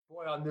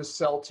Boy, on this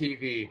Cell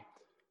TV,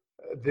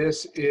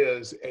 this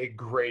is a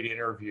great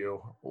interview.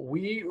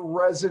 We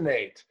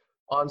resonate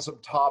on some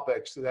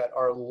topics that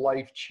are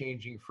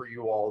life-changing for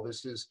you all.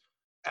 This is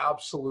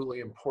absolutely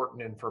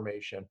important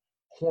information,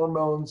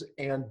 hormones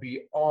and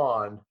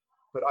beyond.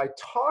 But I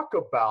talk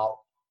about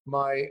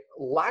my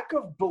lack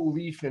of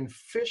belief in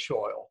fish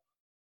oil.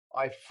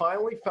 I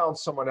finally found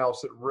someone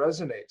else that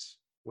resonates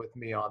with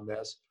me on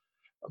this,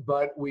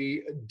 but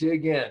we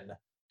dig in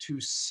to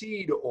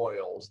seed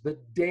oils, the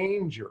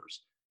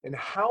dangers, and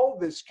how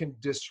this can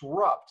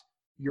disrupt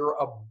your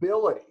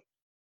ability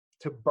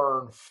to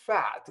burn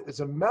fat.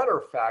 As a matter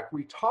of fact,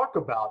 we talk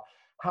about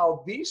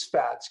how these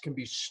fats can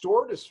be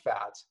stored as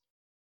fats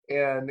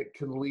and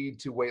can lead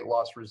to weight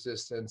loss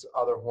resistance,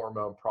 other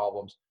hormone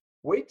problems.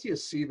 Wait till you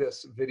see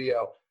this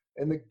video.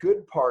 And the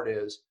good part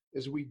is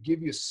we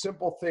give you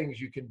simple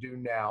things you can do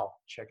now.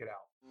 Check it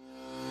out.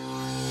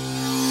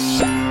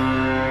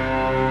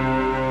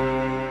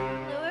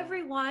 Hello,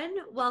 everyone.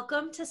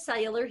 Welcome to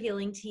Cellular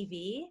Healing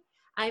TV.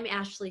 I'm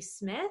Ashley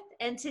Smith,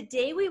 and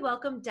today we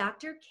welcome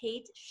Dr.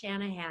 Cate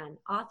Shanahan,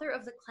 author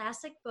of the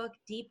classic book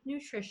Deep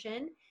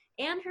Nutrition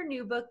and her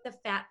new book, The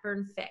Fat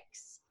Burn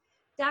Fix.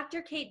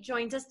 Dr. Cate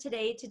joins us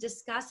today to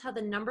discuss how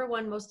the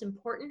 #1 most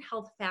important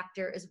health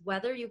factor is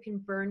whether you can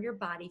burn your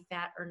body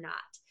fat or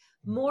not,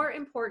 more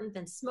important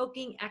than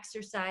smoking,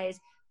 exercise,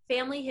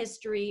 family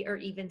history, or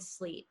even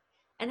sleep,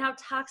 and how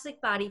toxic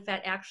body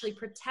fat actually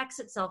protects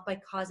itself by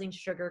causing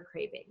sugar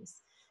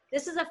cravings.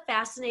 This is a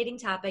fascinating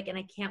topic, and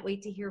I can't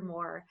wait to hear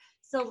more.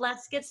 So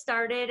let's get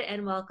started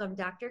and welcome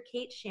Dr.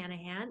 Cate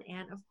Shanahan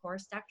and, of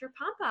course, Dr.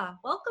 Pompa.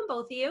 Welcome,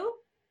 both of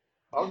you.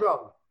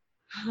 Welcome.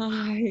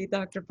 Hi,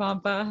 Dr.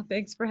 Pompa.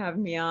 Thanks for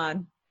having me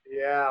on.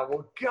 Yeah,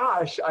 well,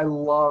 gosh, I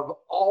love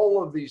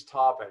all of these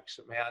topics,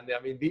 man.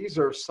 I mean, these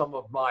are some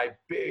of my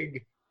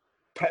big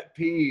pet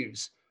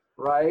peeves,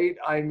 right?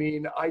 I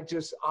mean, I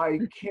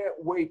can't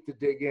wait to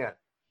dig in.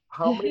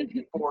 How many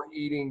people are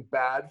eating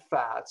bad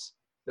fats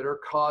that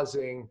are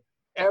causing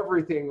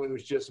everything that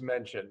was just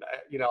mentioned?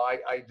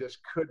 I just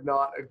could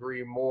not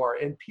agree more.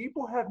 And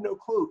people have no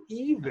clue.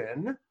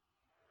 Even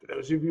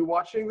those of you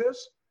watching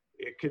this,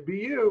 it could be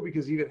you,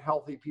 because even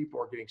healthy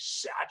people are getting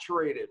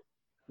saturated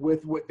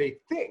with what they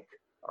think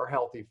are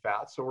healthy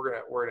fats. So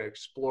we're gonna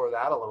explore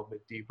that a little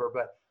bit deeper.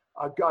 But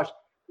gosh,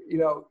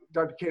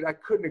 Dr. Cate, I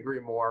couldn't agree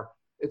more.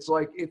 It's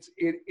like it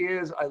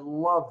is. I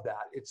love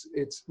that.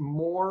 It's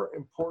more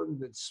important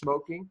than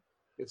smoking.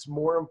 It's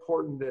more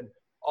important than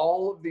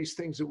all of these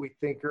things that we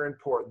think are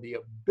important. The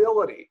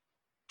ability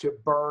to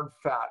burn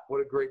fat.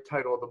 What a great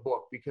title of the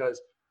book,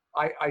 because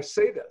I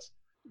say this: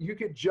 you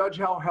could judge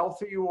how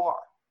healthy you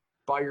are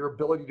by your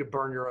ability to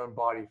burn your own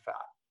body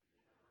fat.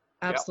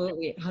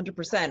 Absolutely,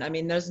 100%. I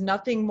mean, there's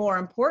nothing more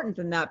important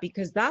than that,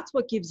 because that's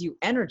what gives you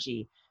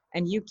energy.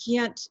 And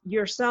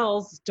your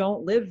cells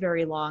don't live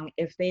very long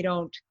if they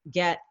don't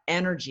get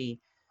energy.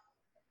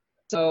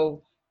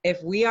 So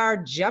if we are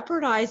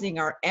jeopardizing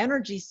our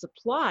energy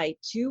supply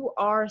to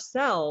our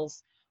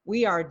cells,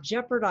 we are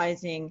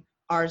jeopardizing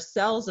our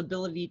cells'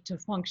 ability to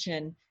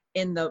function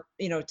to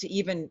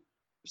even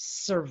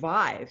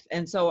survive.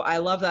 And so I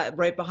love that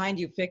right behind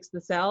you: fix the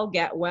cell,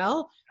 get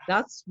well.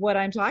 That's what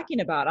I'm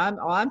talking about.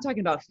 I'm talking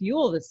about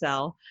fuel the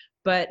cell,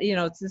 but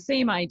it's the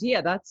same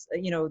idea. That's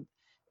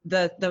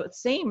the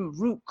same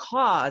root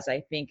cause,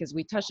 I think, as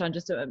we touched on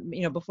just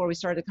before we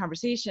started the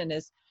conversation,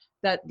 is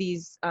that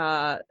these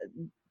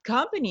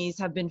companies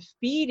have been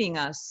feeding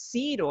us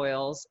seed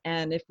oils,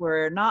 and if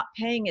we're not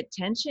paying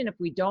attention, if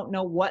we don't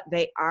know what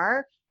they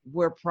are,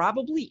 we're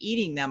probably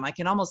eating them. I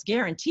can almost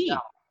guarantee. Yeah,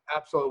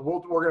 absolutely.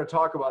 We're going to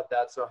talk about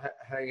that, so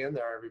hang in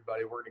there,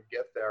 everybody. We're going to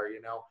get there.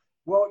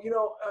 Well,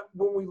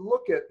 when we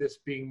look at this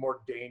being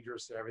more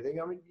dangerous than everything,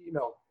 I mean,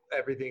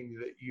 everything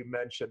that you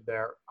mentioned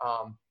there,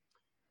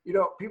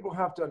 people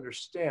have to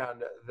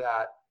understand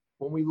that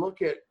when we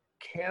look at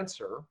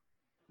cancer,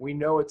 we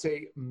know it's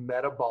a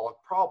metabolic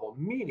problem,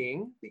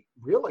 meaning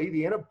really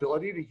the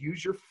inability to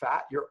use your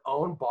fat, your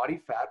own body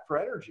fat, for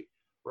energy,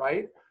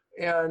 right?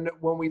 And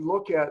when we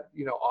look at,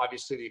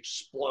 obviously the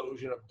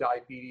explosion of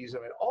diabetes, I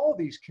mean, all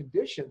these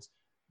conditions,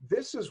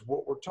 this is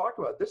what we're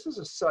talking about. This is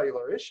a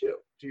cellular issue,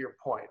 to your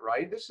point,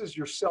 right? This is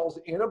your cell's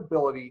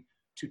inability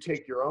to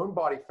take your own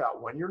body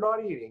fat when you're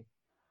not eating,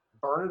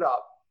 burn it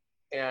up,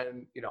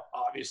 and,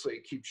 obviously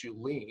it keeps you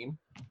lean.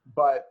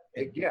 But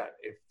again,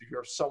 if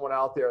you're someone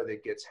out there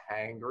that gets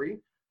hangry,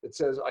 that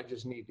says, I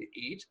just need to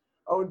eat.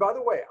 Oh, and by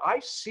the way,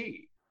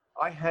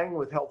 I hang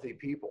with healthy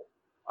people.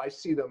 I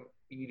see them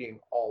eating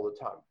all the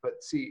time.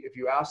 But see, if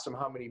you ask them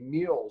how many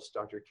meals,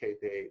 Dr.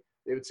 Cate, they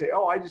would say,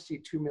 oh, I just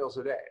eat 2 meals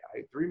a day. I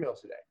eat 3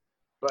 meals a day.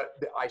 But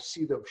I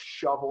see them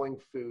shoveling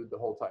food the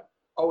whole time.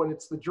 Oh, and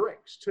it's the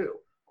drinks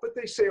too. But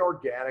they say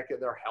organic and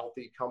they're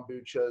healthy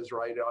kombuchas,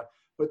 right?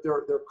 But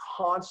they're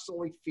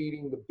constantly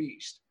feeding the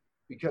beast,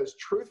 because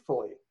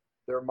truthfully,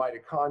 their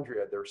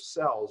mitochondria, their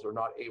cells, are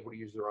not able to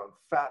use their own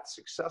fat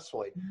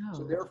successfully. No.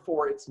 So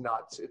therefore, it's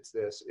nuts. It's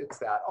this, it's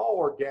that. All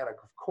organic,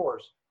 of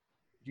course.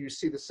 Do you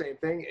see the same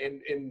thing?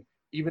 And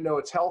even though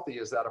it's healthy,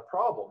 is that a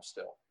problem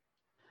still?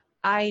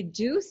 I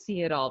do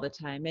see it all the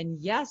time. And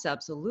yes,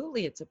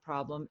 absolutely, it's a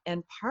problem.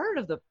 And part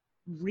of the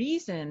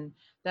reason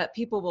that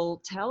people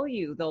will tell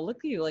you, they'll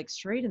look at you like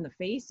straight in the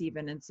face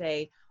even and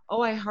say,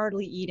 oh, I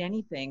hardly eat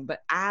anything. But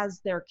as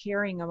they're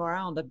carrying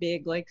around a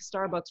big like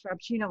Starbucks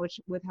Frappuccino, which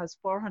has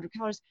 400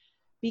 calories,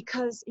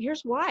 because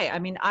here's why. I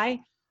mean,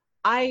 I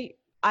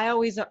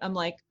always, I'm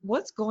like,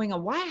 what's going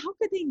on? Why, how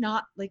could they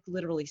not like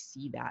literally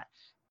see that?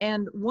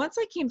 And once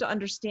I came to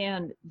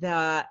understand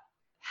the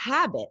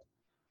habit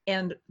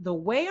and the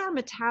way our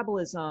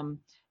metabolism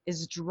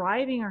is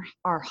driving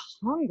our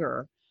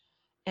hunger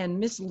and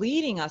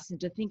misleading us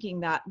into thinking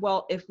that,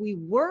 well, if we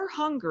were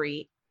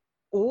hungry,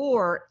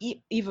 or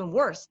even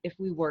worse, if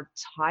we were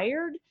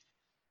tired,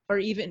 or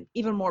even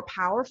more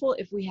powerful,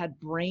 if we had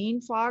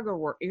brain fog or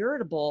were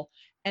irritable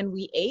and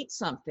we ate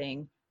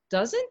something,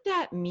 doesn't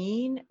that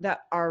mean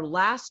that our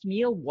last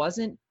meal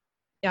wasn't,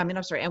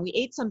 and we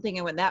ate something,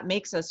 and when that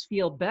makes us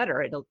feel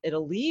better, it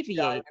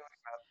alleviates.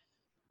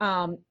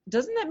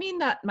 Doesn't that mean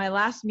that my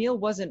last meal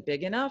wasn't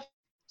big enough?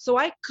 So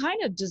I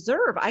kind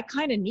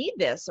of need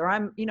this, or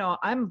I'm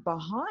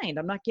behind.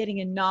 I'm not getting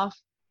enough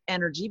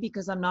energy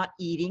because I'm not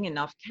eating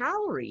enough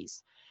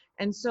calories.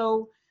 And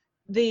so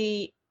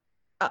the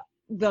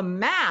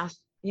math,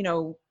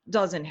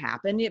 doesn't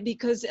happen,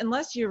 because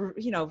unless you're,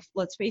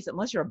 let's face it,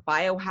 unless you're a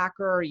biohacker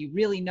or you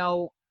really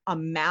know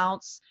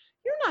amounts,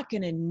 you're not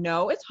going to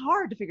know. It's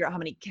hard to figure out how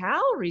many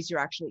calories you're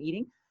actually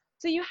eating.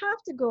 So you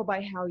have to go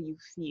by how you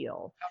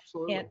feel.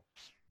 Absolutely.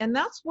 And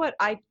that's what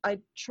I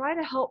try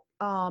to help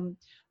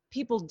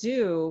people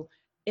do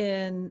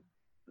in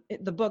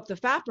the book, The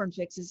Fat Burn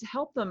Fix, is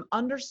help them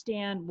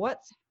understand what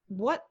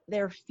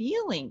they're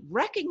feeling,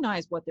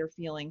 recognize what they're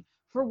feeling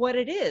for what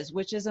it is,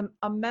 which is a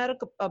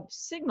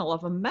signal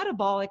of a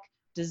metabolic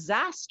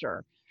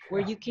disaster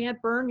where you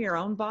can't burn your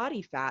own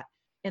body fat.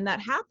 And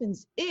that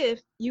happens if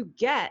you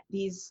get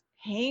these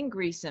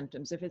hangry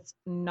symptoms, if it's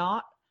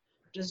not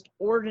just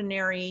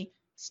ordinary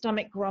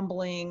stomach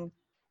grumbling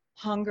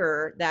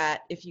hunger,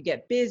 that if you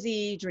get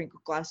busy, drink a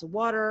glass of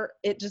water,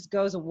 it just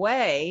goes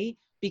away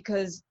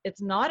because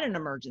it's not an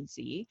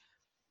emergency.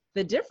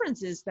 The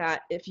difference is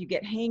that if you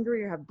get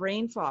hangry or have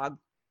brain fog,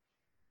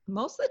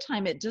 most of the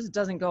time it just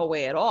doesn't go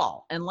away at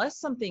all, unless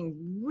something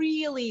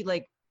really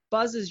like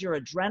buzzes your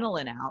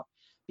adrenaline out,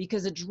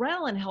 because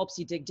adrenaline helps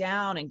you dig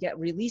down and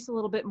release a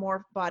little bit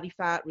more body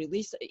fat,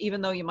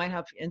 even though you might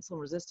have insulin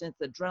resistance,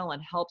 the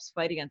adrenaline helps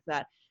fight against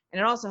that. And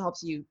it also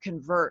helps you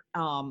convert,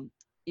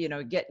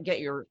 get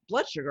your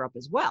blood sugar up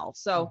as well.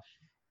 So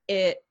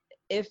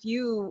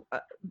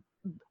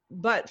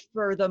but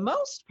for the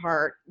most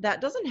part,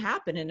 that doesn't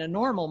happen in a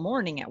normal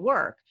morning at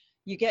work.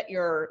 You get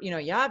you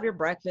have your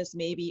breakfast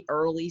maybe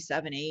early, 6,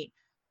 7,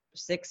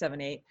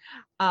 8.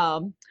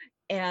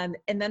 And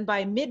then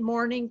by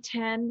mid-morning,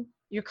 10,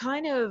 you're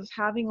kind of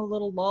having a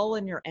little lull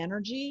in your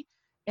energy.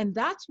 And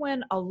that's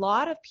when a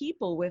lot of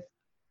people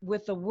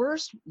with the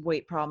worst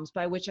weight problems,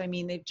 by which I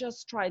mean they've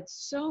just tried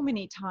so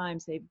many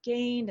times, they've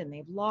gained and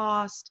they've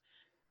lost,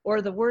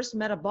 or the worst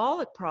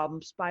metabolic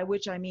problems, by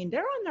which I mean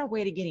they're on their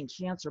way to getting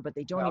cancer, but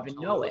they don't even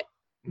know it.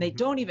 They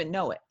don't even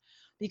know it.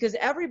 Because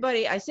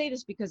I say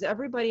this because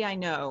everybody I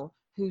know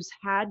who's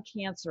had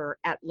cancer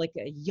at like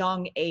a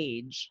young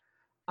age,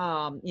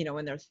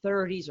 in their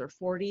 30s or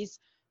 40s,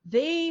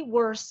 they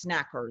were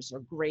snackers or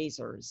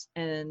grazers.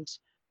 And,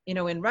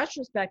 in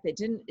retrospect, it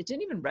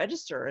didn't even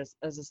register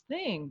as a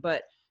thing,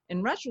 but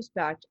in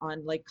retrospect,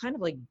 on like kind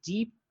of like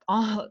deep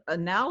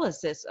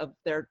analysis of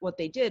what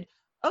they did,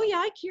 oh yeah,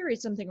 I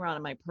carried something around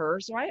in my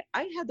purse, or I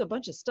had a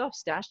bunch of stuff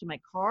stashed in my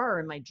car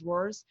or in my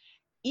drawers,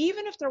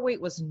 even if their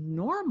weight was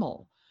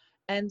normal.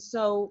 And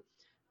so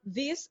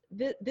this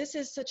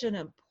is such an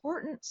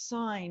important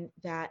sign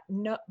that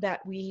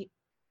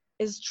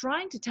is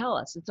trying to tell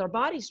us, it's our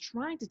body's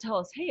trying to tell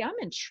us, hey, I'm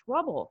in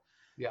trouble.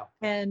 Yeah.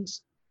 And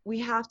we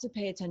have to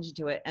pay attention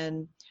to it.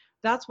 And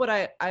that's what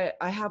I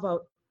have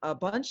a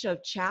bunch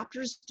of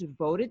chapters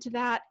devoted to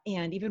that,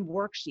 and even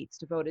worksheets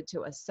devoted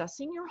to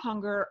assessing your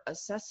hunger,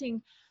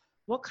 assessing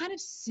what kind of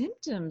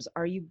symptoms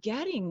are you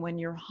getting when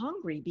you're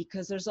hungry,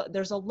 because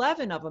there's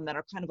 11 of them that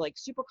are kind of like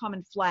super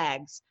common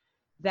flags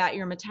that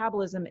your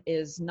metabolism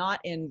is not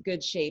in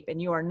good shape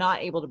and you are not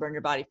able to burn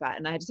your body fat.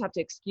 And I just have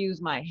to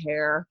excuse my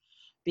hair,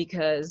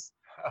 because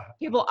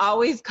people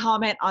always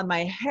comment on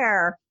my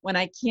hair when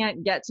I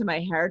can't get to my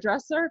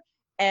hairdresser.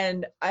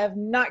 And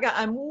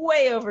I'm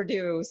way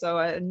overdue. So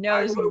I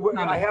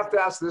have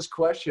to ask this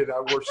question.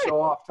 We're so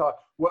off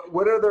topic.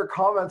 What are their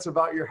comments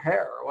about your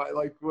hair?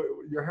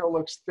 Your hair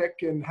looks thick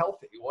and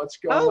healthy. What's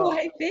going on? Oh,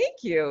 hey,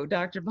 thank you,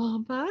 Dr.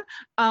 Bompa.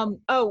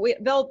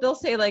 They'll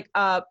say like,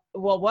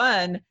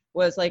 one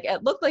was like,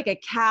 it looked like a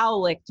cow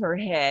licked her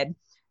head.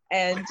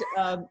 And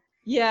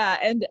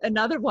and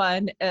another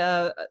one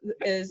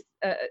is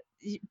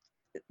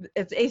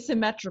it's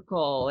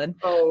asymmetrical. And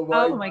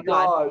oh my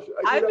God,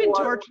 I've been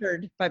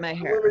tortured by my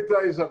hair. Let me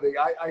tell you something.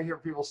 I hear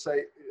people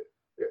say,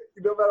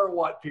 no matter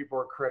what, people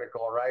are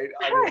critical, right?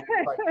 I mean,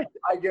 it's like,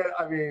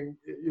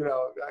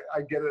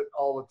 I get it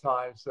all the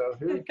time. So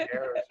who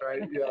cares,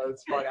 right?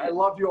 It's funny. I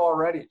love you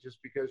already just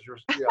because you're,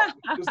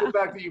 just the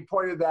fact that you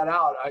pointed that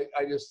out.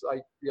 I just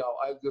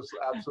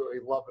absolutely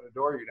love and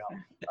adore you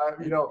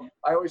now.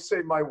 I always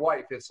say my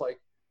wife, it's like,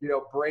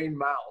 brain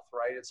mouth,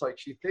 right? It's like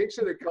she thinks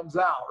it comes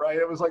out, right?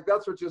 It was like,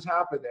 that's what just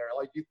happened there.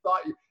 Like you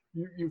thought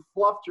you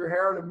fluffed your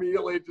hair and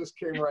immediately it just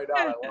came right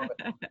out. I love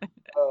it.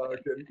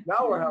 Okay.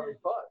 Now we're having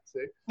fun.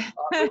 See,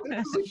 but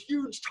this is a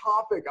huge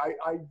topic.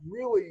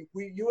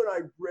 You and I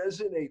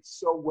resonate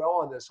so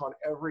well on this on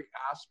every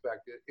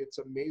aspect. It's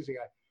amazing.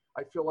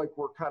 I feel like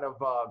we're kind of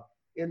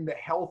in the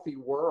healthy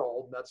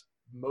world. That's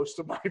most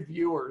of my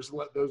viewers,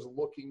 those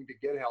looking to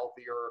get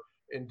healthier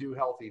and do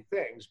healthy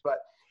things. But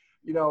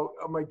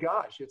oh my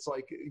gosh, it's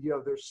like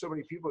there's so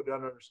many people who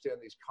don't understand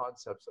these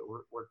concepts that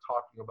we're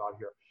talking about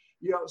here.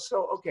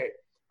 So okay,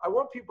 I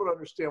want people to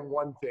understand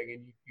one thing,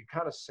 and you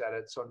kind of said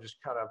it, so I'm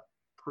just kind of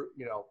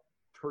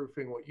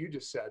proofing what you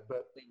just said.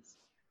 But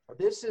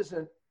this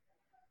isn't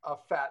a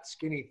fat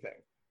skinny thing.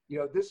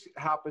 This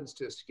happens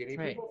to skinny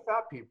people,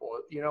 fat people.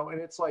 And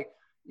it's like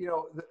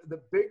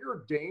the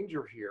bigger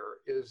danger here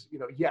is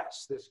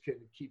yes, this can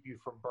keep you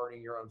from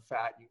burning your own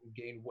fat. You can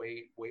gain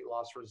weight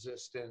loss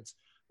resistance.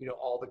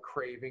 All the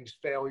cravings,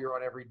 failure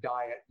on every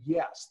diet.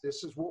 Yes,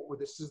 this is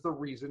the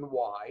reason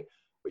why.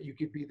 But you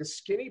could be the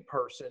skinny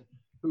person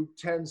who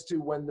tends to,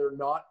 when they're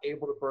not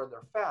able to burn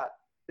their fat,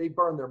 they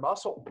burn their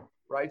muscle,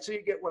 right? So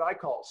you get what I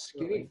call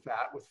skinny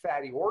fat with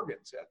fatty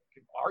organs, that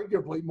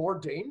arguably more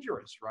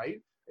dangerous,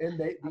 right?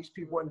 And these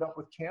people end up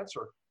with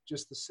cancer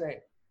just the same.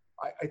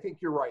 I think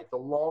you're right. The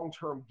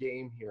long-term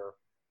game here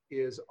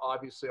is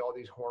obviously all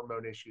these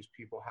hormone issues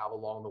people have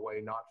along the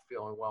way, not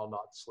feeling well,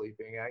 not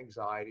sleeping,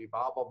 anxiety,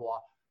 blah, blah, blah.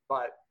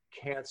 But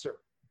cancer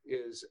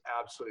is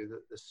absolutely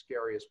the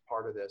scariest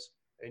part of this.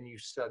 And you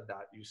said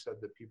that. You said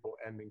that people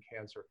end in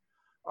cancer.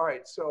 All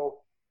right, so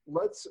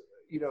let's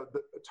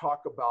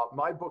talk about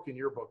my book and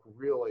your book.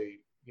 Really,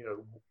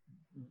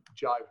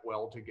 jive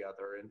well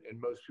together.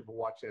 And most people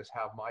watching this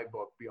have my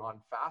book,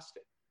 Beyond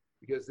Fasting,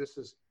 because this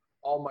is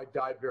all my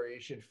diet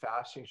variation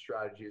fasting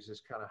strategies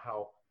is kind of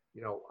how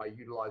I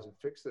utilize and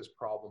fix this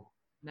problem.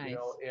 Nice.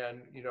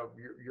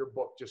 Your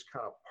book just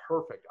kind of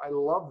perfect. I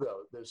love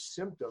those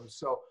symptoms.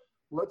 So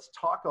let's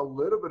talk a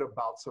little bit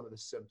about some of the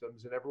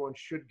symptoms, and everyone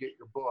should get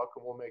your book,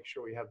 and we'll make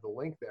sure we have the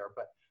link there.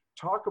 But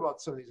talk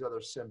about some of these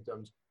other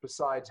symptoms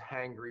besides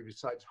hangry,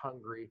 besides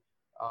hungry.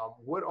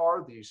 What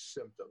are these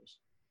symptoms?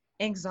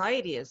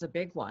 Anxiety is a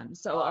big one.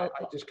 So I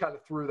just kind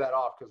of threw that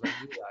off because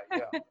I knew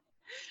that.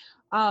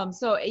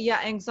 Yeah.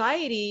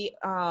 Anxiety,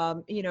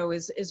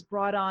 is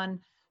brought on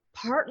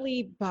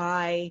partly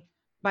by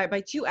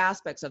two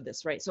aspects of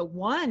this, right? So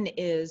one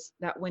is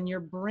that when your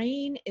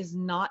brain is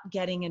not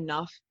getting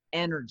enough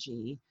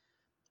energy,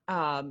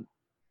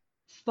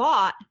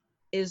 thought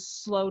is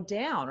slowed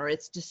down, or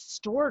it's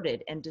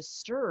distorted and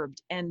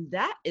disturbed. And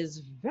that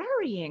is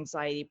very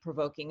anxiety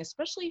provoking,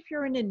 especially if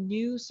you're in a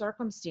new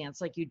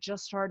circumstance, like you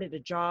just started a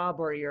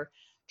job, or you're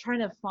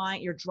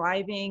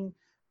driving,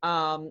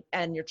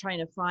 and you're trying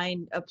to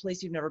find a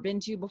place you've never been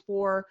to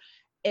before.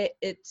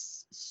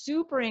 It's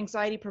super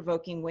anxiety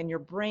provoking when your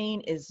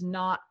brain is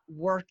not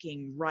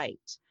working right.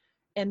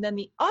 And then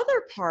the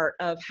other part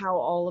of how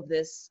all of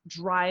this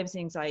drives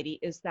anxiety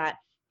is that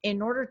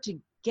in order to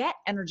get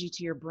energy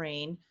to your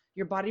brain,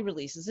 your body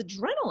releases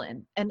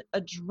adrenaline, and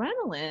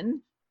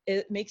adrenaline,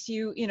 it makes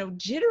you,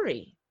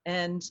 jittery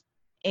and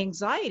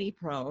anxiety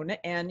prone.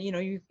 And,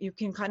 you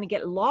can kind of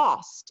get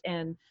lost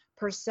and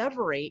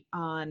perseverate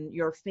on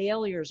your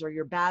failures or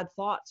your bad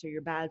thoughts or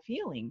your bad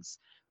feelings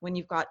when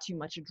you've got too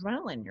much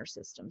adrenaline in your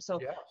system. So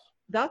yes.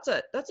 That's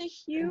a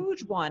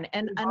huge one.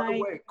 And by the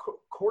way,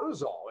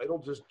 cortisol,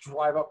 it'll just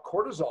drive up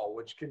cortisol,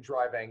 which can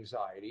drive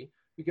anxiety,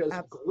 because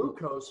absolutely.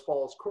 Glucose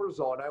follows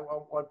cortisol. And I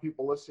want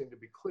people listening to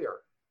be clear.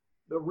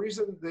 The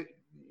reason that,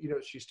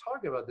 she's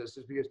talking about this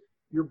is because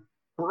your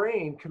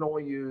brain can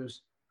only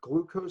use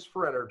glucose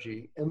for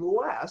energy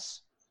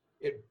unless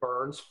it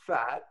burns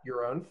fat,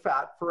 your own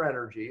fat, for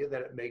energy, and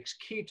then it makes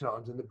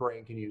ketones, and the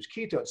brain can use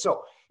ketones.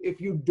 So if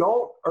you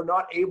are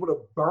not able to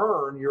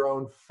burn your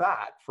own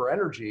fat for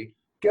energy,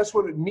 guess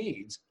what it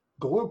needs?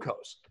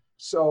 Glucose.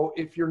 So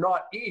if you're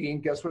not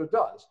eating, guess what it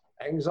does?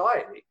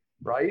 Anxiety,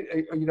 right?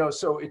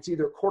 So it's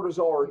either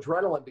cortisol or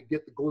adrenaline to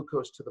get the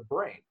glucose to the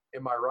brain.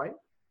 Am I right?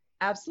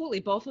 Absolutely.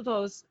 Both of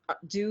those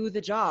do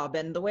the job.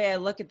 And the way I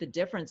look at the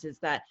difference is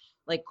that,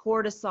 like,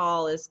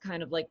 cortisol is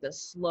kind of like the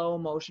slow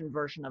motion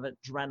version of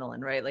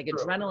adrenaline, right? Like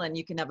adrenaline,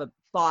 you can have a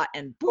thought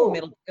and boom,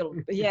 it'll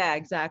yeah,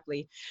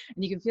 exactly.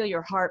 And you can feel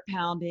your heart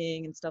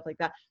pounding and stuff like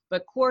that.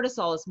 But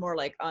cortisol is more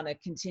like on a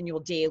continual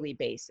daily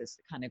basis.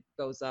 It kind of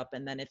goes up.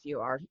 And then if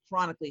you are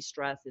chronically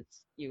stressed,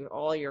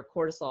 all your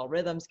cortisol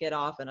rhythms get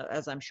off, and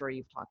as I'm sure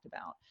you've talked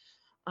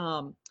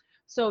about.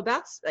 So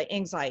that's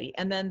anxiety.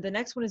 And then the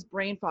next one is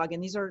brain fog.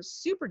 And these are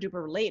super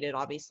duper related.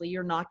 Obviously,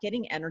 you're not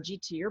getting energy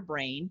to your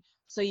brain.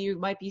 So you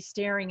might be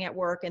staring at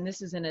work, and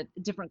this is in a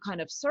different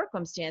kind of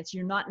circumstance.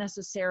 You're not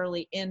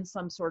necessarily in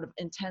some sort of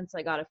intense,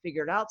 I got to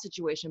figure it out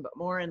situation, but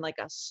more in like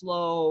a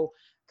slow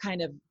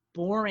kind of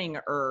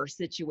boring-er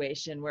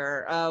situation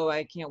where, oh,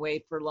 I can't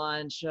wait for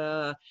lunch.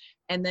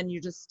 And then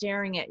you're just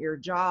staring at your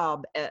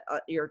job, at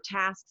your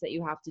tasks that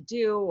you have to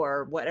do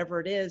or whatever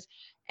it is.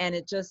 And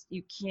it just,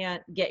 you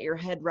can't get your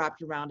head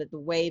wrapped around it the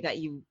way that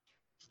you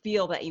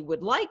feel that you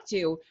would like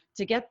to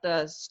get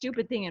the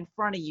stupid thing in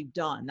front of you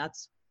done.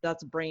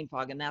 That's brain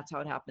fog, and that's how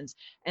it happens.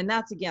 And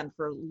that's, again,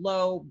 for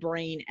low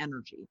brain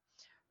energy.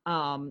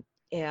 And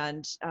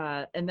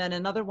then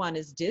another one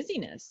is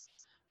dizziness.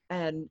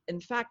 And in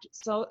fact,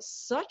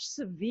 such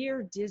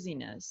severe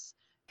dizziness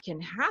can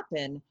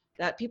happen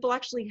that people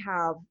actually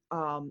have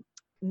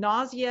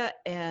nausea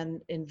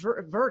and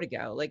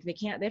vertigo. Like they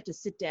have to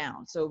sit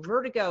down. So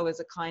vertigo is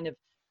a kind of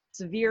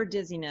severe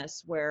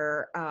dizziness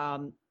where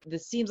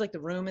this seems like the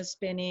room is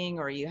spinning,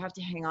 or you have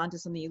to hang on to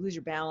something, you lose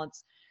your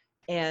balance.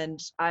 And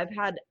I've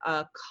had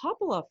a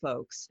couple of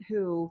folks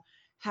who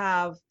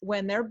have,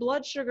 when their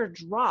blood sugar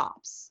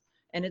drops,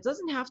 and it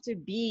doesn't have to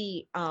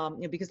be,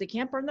 because they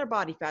can't burn their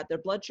body fat, their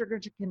blood sugar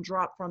can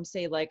drop from,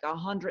 say, like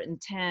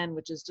 110,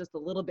 which is just a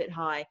little bit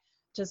high,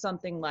 to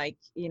something like,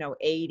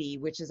 80,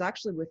 which is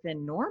actually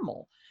within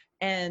normal.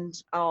 And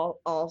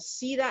I'll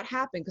see that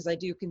happen because I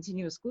do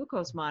continuous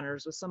glucose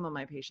monitors with some of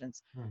my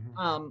patients.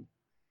 Mm-hmm.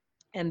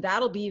 And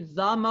that'll be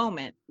the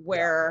moment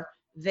where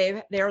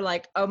they're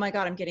like, oh my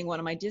God, I'm getting one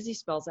of my dizzy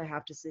spells. I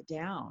have to sit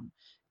down.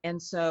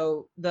 And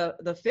so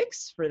the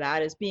fix for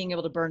that is being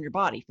able to burn your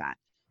body fat.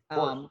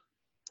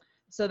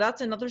 So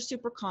that's another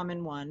super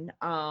common one.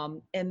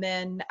 And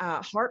then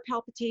heart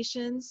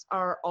palpitations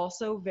are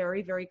also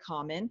very, very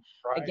common,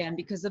 again,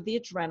 because of the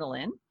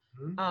adrenaline.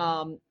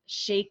 Mm-hmm.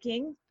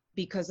 Shaking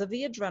because of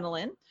the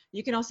adrenaline.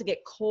 You can also get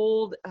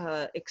cold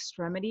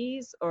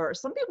extremities, or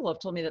some people have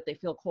told me that they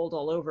feel cold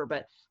all over,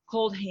 but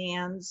cold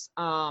hands,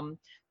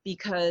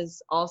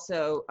 because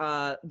also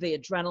the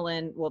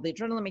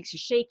adrenaline makes you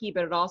shaky,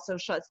 but it also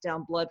shuts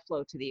down blood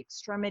flow to the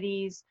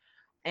extremities.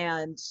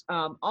 And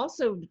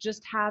also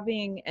just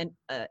having an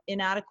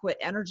inadequate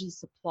energy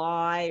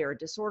supply or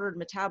disordered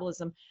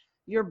metabolism,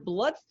 your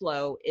blood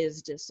flow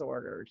is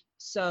disordered.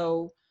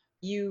 So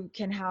you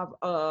can have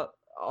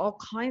all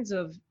kinds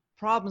of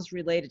problems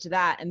related to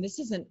that. And this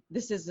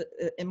is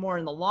more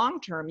in the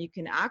long term. You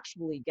can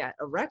actually get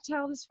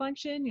erectile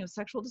dysfunction,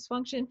 sexual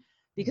dysfunction,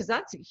 because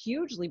that's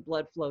hugely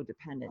blood flow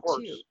dependent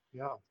too.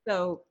 Yeah.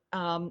 So,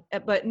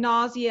 but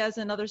nausea is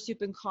another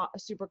super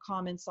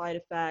common side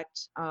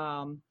effect.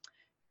 So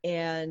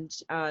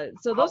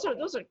those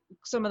are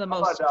some of the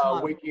most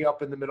common. Waking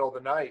up in the middle of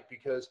the night,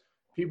 because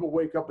people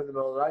wake up in the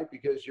middle of the night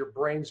because your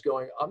brain's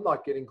going, I'm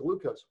not getting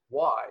glucose.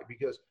 Why?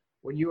 Because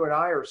when you and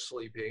I are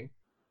sleeping,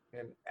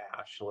 and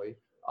Ashley,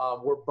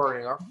 we're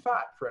burning our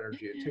fat for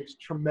energy. It takes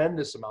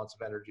tremendous amounts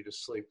of energy to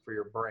sleep for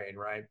your brain,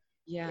 right?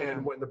 Yeah.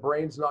 And when the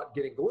brain's not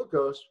getting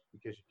glucose,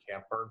 because you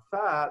can't burn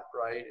fat,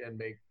 right, and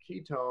make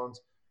ketones,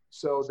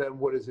 so then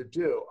what does it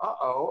do?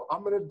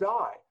 I'm going to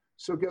die.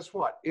 So guess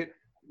what? It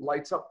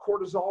lights up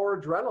cortisol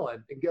or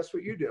adrenaline, and guess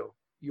what you do?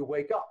 You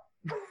wake up.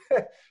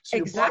 So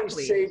your body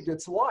saved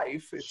its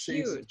life, it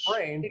saves its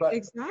brain, but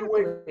you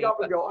wake up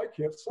and go, I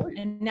can't sleep.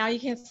 And now you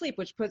can't sleep,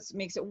 which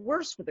makes it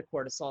worse for the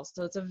cortisol.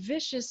 So it's a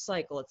vicious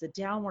cycle. It's a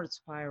downward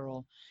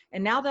spiral.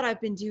 And now that I've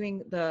been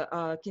doing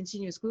the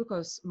continuous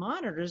glucose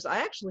monitors, I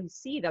actually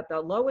see that the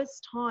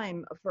lowest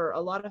time for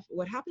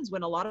what happens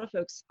when a lot of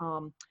folks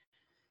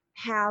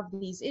have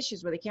these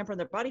issues where they can't burn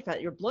their body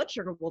fat, your blood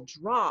sugar will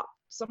drop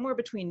somewhere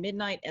between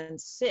midnight and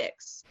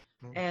 6,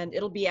 and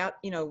it'll be at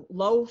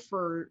low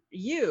for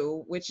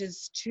you, which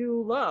is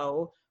too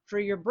low for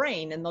your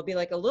brain, and there'll be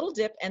like a little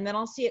dip, and then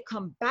I'll see it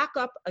come back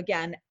up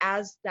again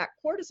as that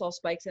cortisol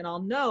spikes, and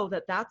I'll know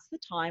that that's the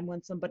time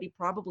when somebody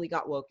probably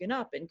got woken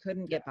up and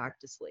couldn't get back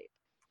to sleep.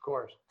 Of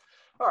course.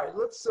 All right,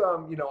 let's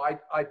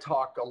I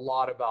talk a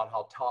lot about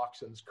how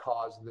toxins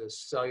cause this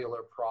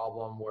cellular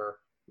problem where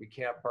we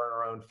can't burn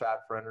our own fat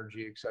for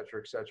energy, et cetera,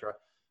 et cetera.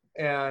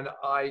 And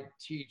I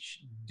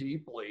teach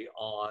deeply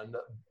on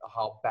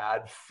how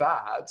bad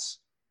fats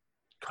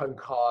can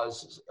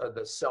cause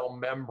the cell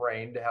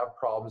membrane to have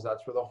problems.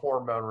 That's where the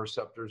hormone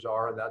receptors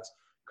are, and that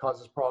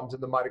causes problems in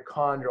the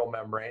mitochondrial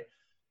membrane.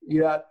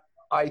 Yet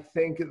I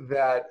think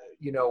that,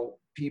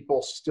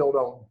 people still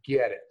don't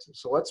get it.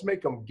 So let's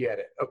make them get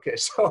it. Okay,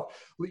 so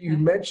you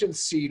mentioned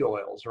seed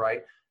oils,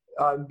 right?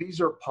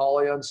 These are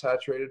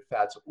polyunsaturated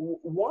fats.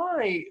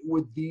 Why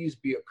would these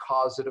be a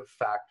causative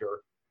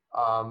factor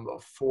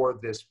for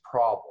this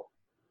problem?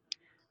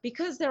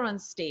 Because they're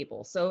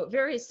unstable. So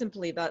very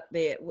simply, that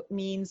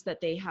means that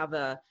they have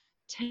a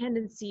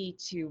tendency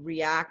to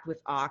react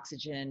with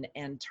oxygen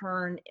and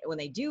when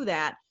they do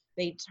that,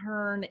 they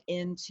turn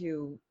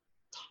into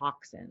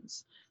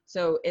toxins.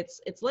 So it's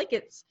like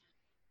it's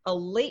a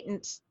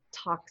latent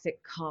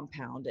toxic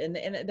compound. And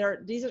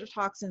these are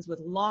toxins with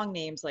long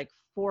names like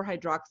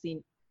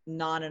 4-hydroxy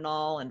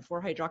nonanol and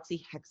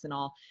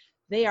 4-hydroxyhexanol.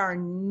 They are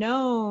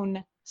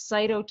known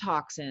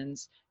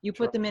cytotoxins. You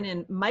put them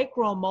in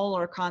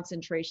micromolar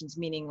concentrations,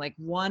 meaning like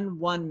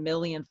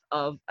 1/1,000,000th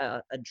of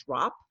a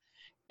drop,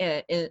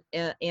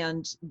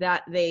 and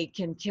that they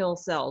can kill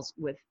cells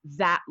with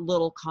that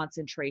little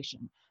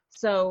concentration.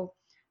 So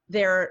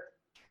they're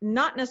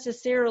not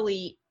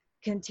necessarily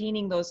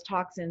containing those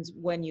toxins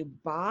when you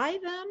buy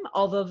them,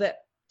 although the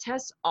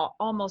tests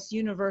almost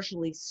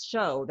universally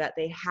show that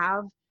they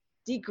have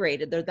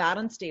degraded. They're that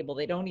unstable.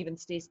 They don't even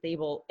stay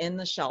stable in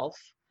the shelf.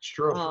 It's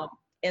true.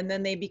 And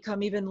then they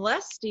become even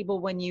less stable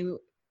when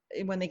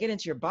they get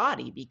into your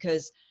body,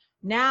 because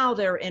now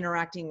they're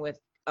interacting with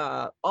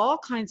all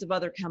kinds of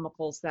other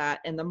chemicals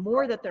and the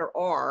more that there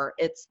are,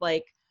 it's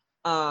like,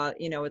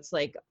 it's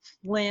like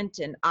flint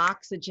and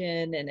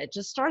oxygen, and it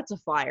just starts a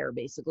fire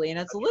basically. And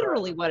it's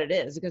literally what it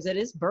is, because it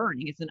is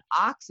burning. It's an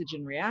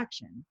oxygen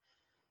reaction.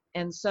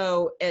 And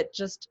so it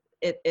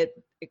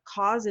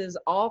causes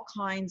all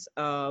kinds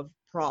of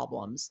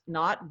problems,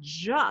 not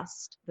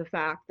just the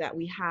fact that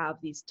we have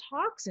these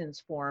toxins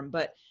form,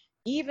 but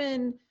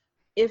even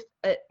if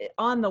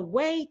on the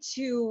way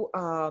to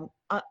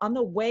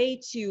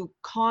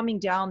calming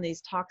down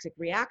these toxic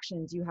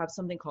reactions, you have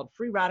something called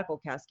free radical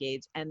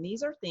cascades. And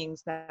these are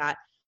things that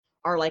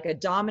are like a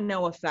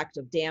domino effect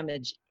of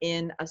damage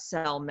in a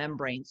cell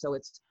membrane. So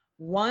it's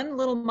one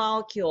little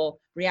molecule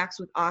reacts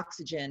with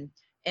oxygen,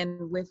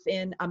 and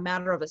within a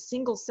matter of a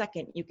single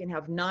second, you can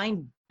have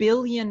 9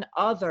 billion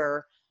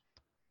other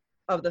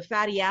of the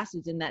fatty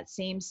acids in that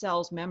same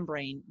cell's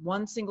membrane,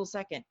 one single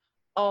second,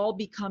 all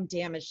become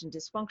damaged and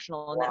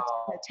dysfunctional. And that's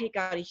going to take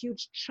out a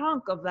huge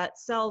chunk of that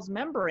cell's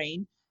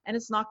membrane, and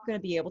it's not going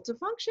to be able to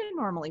function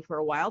normally for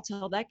a while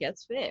till that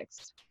gets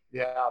fixed.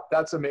 Yeah,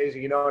 that's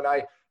amazing. And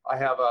I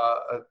have a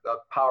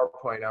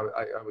PowerPoint.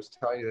 I was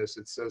telling you this.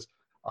 It says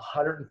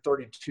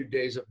 132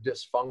 days of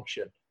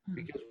dysfunction,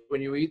 because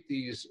when you eat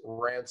these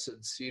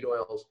rancid seed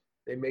oils,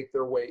 they make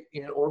their way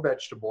in, or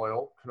vegetable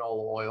oil,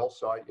 canola oil.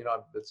 So,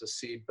 it's a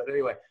seed. But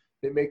anyway,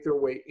 they make their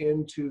way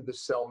into the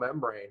cell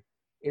membrane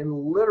and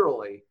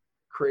literally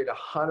create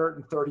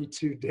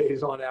 132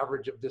 days on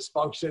average of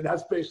dysfunction.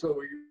 That's basically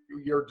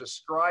what you're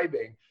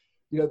describing,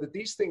 that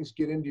these things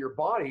get into your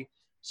body.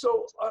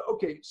 So,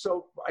 okay,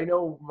 so I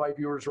know my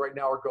viewers right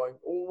now are going,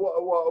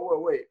 whoa,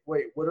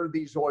 wait, what are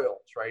these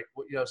oils, right?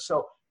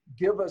 So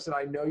give us, and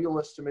I know you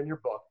list them in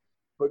your book,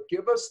 but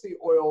give us the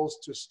oils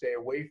to stay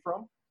away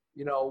from.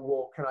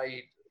 Well, can I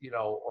eat,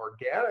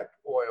 organic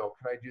oil?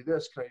 Can I do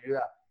this? Can I do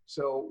that?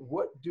 So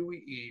what do we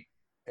eat,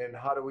 and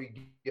how do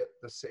we get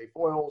the safe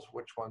oils?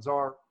 Which ones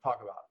are? Talk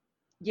about it.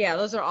 Yeah,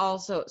 those are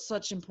also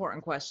such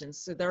important questions.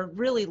 So they're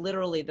really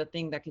literally the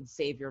thing that can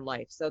save your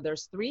life. So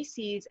there's 3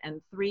 C's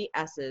and 3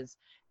 S's,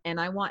 and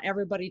I want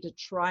everybody to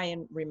try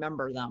and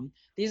remember them.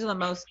 These are the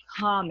most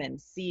common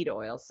seed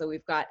oils. So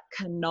we've got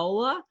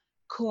canola,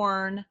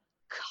 corn,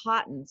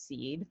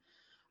 cottonseed,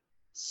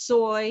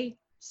 soy,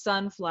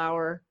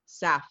 sunflower,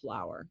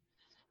 safflower.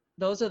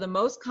 Those are the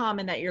most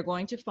common that you're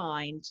going to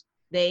find.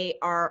 They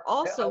are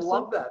also— I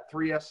love that.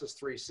 3 S's,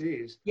 3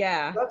 C's.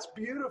 Yeah. That's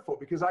beautiful,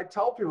 because I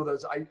tell people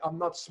this. I'm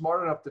not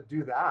smart enough to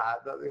do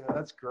that.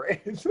 That's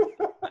great.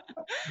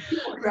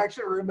 People can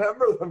actually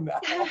remember them now.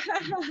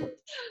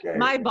 Okay.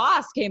 My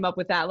boss came up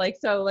with that.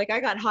 I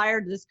got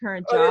hired to this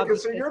current job. Okay,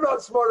 so you're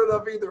not smart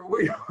enough either.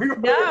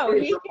 No,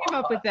 he came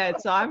up with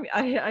that. So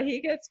he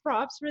gets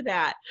props for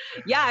that.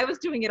 Yeah, I was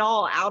doing it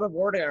all out of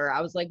order.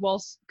 I was like,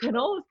 well,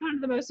 canola is kind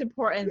of the most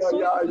important.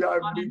 Yeah,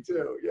 me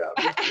too. Yeah.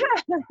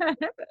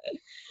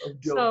 Me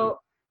too. So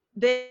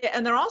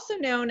they're also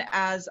known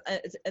as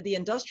the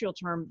industrial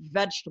term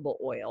vegetable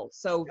oil.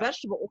 So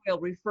vegetable oil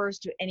refers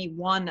to any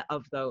one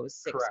of those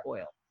 6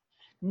 oils,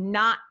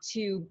 not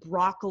to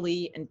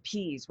broccoli and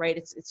peas, right?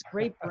 It's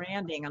great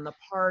branding on the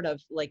part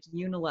of like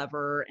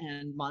Unilever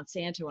and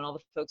Monsanto and all the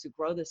folks who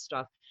grow this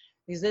stuff,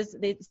 because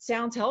it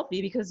sounds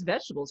healthy, because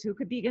vegetables, who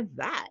could be against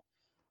that?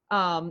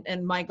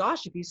 And my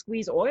gosh, if you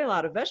squeeze oil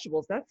out of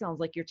vegetables, that sounds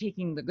like you're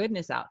taking the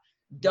goodness out.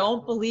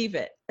 Don't believe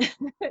it.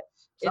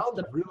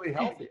 Sounds really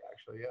healthy,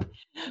 actually.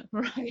 Yeah.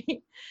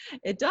 Right.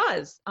 It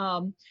does.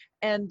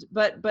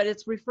 But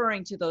it's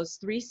referring to those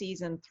 3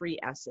 C's and 3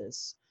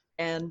 S's.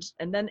 And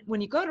then when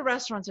you go to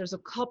restaurants, there's a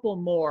couple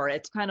more.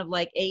 It's kind of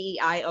like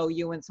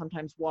AEIOU and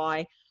sometimes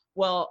Y.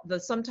 Well, the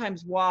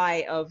sometimes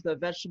Y of the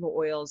vegetable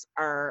oils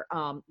are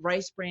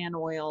rice bran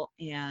oil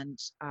and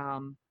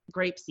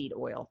grapeseed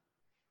oil.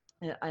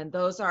 And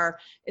those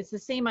it's the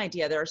same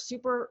idea. They're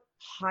super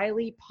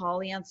highly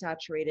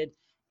polyunsaturated,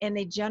 and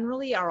they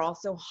generally are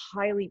also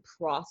highly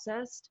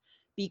processed,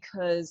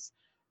 because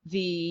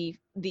the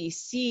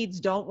seeds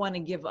don't want to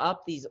give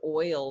up these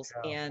oils,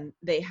 and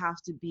they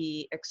have to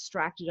be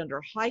extracted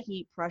under high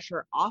heat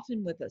pressure,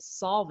 often with a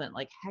solvent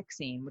like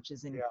hexane, which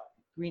is an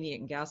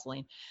ingredient in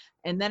gasoline.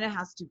 And then it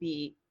has to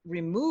be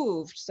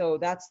removed. So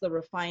that's the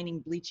refining,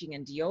 bleaching,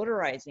 and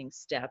deodorizing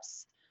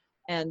steps.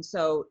 And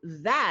so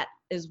that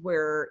is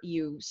where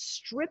you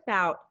strip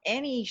out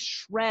any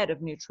shred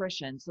of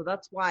nutrition. So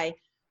that's why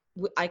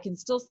I can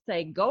still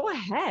say, go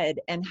ahead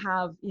and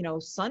have,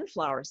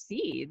 sunflower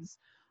seeds.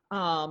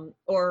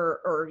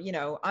 Or,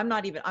 I'm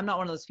not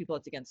one of those people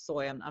that's against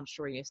soy. I'm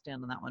sure you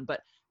stand on that one,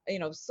 but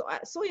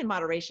soy in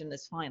moderation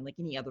is fine, like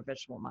any other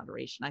vegetable in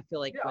moderation. I feel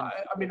like I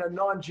mean, a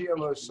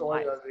non-GMO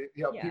soy,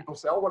 people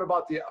say, oh, what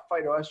about the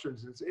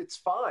phytoestrogens? It's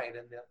fine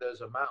in those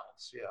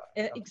amounts.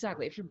 Yeah.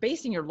 Exactly. If you're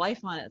basing your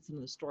life on it, it's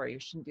another story. You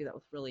shouldn't do that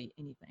with really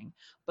anything.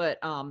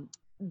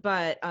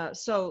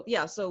 So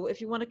if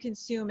you want to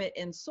consume it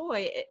in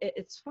soy,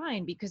 it's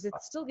fine because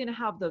it's still going to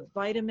have the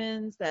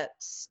vitamins that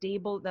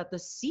the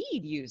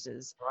seed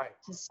uses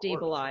to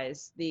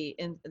stabilize to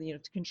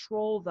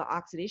control the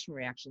oxidation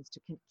reactions to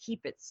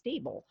keep it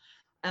stable.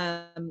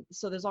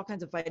 So there's all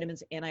kinds of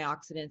vitamins,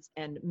 antioxidants,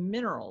 and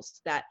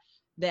minerals that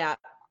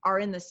are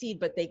in the seed,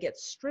 but they get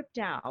stripped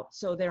out,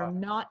 so they're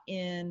not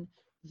in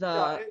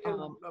the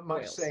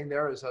my saying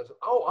there is,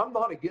 I'm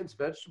not against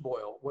vegetable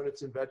oil when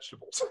it's in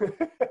vegetables.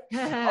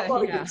 I'm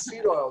not against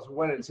seed oils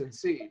when it's in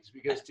seeds,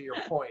 because to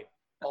your point,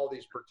 all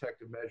these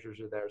protective measures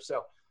are there.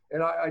 So,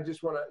 and I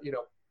just want to,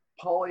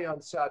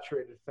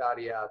 polyunsaturated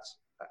fatty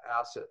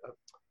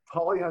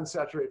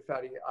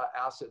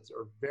acids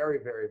are very,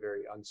 very,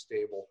 very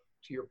unstable.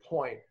 To your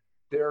point,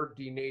 they're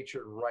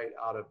denatured right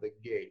out of the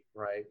gate,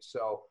 right?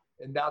 So,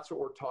 and that's what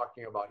we're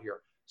talking about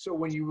here. So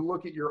when you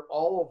look at your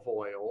olive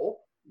oil,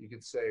 you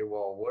could say,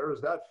 well, where does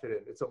that fit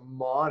in? It's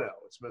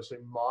it's mostly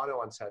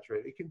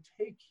monounsaturated. It can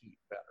take heat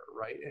better,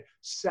 right? And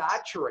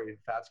saturated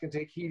fats can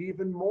take heat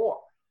even more.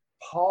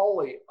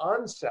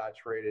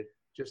 Polyunsaturated,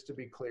 just to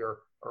be clear,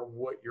 are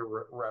what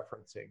you're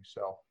referencing.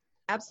 So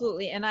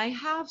absolutely. And I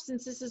have,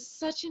 since this is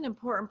such an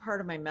important part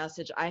of my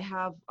message, I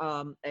have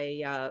my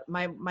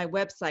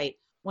website,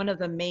 one of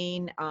the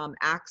main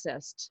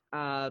accessed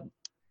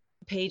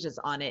pages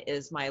on it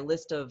is my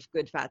list of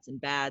good fats and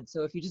bad.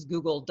 So if you just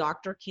Google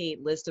Dr.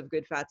 Kate list of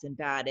good fats and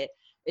bad, it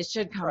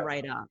should come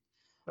right up.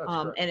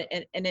 And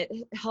it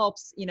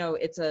helps,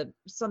 it's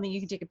something you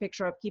can take a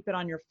picture of, keep it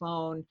on your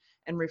phone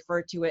and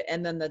refer to it.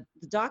 And then the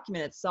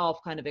document itself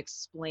kind of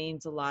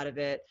explains a lot of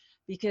it,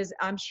 because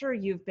I'm sure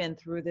you've been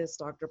through this,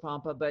 Dr.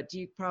 Pompa, but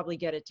you probably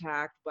get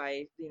attacked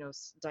by,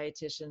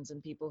 dietitians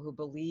and people who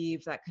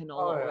believe that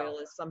canola oil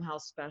is somehow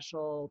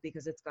special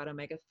because it's got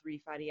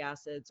omega-3 fatty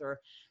acids, or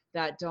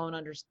that don't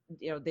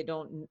they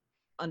don't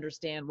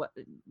understand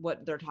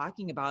what they're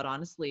talking about,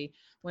 honestly,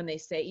 when they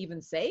say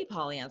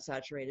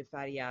polyunsaturated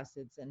fatty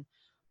acids. And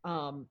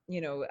I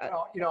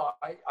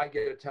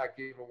get attacked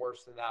even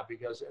worse than that,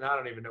 and I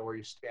don't even know where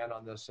you stand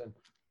on this, and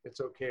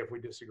it's okay if we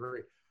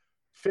disagree.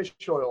 Fish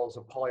oil is a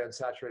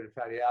polyunsaturated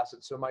fatty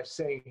acid. So my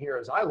saying here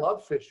is, I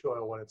love fish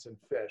oil when it's in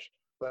fish,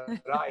 but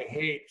I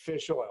hate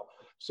fish oil.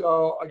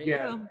 So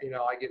again,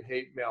 I get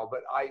hate mail,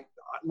 but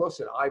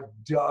listen, I've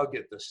dug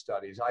at the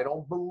studies. I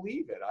don't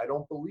believe it.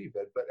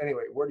 But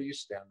anyway, where do you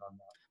stand on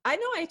that? I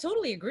know, I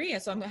totally agree.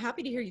 So I'm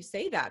happy to hear you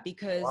say that,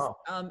 because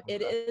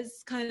it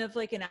is kind of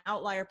like an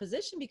outlier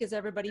position, because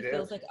everybody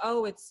feels like,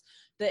 oh, it's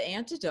the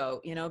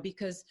antidote,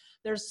 because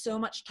there's so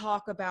much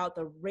talk about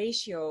the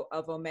ratio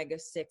of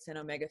omega-6 and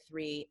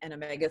omega-3, and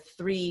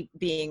omega-3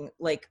 being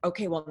like,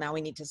 okay, well, now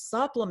we need to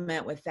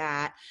supplement with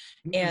that.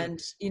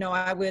 And,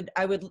 I would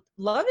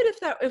love it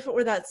if it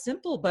were that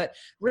simple, but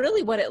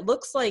really what it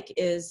looks like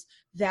is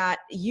that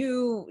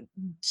you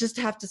just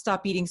have to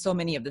stop eating so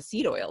many of the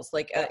seed oils,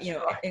 like,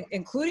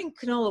 including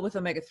canola with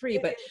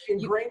omega-3. But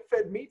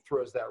grain-fed meat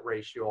throws that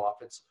ratio off.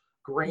 It's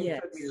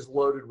grain-fed meat is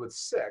loaded with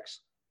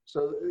 6.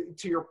 So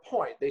to your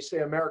point, they say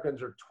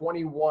Americans are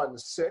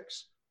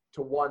 21/6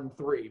 to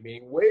 1/3,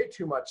 meaning way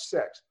too much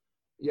 6.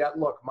 Yet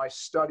look, my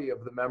study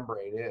of the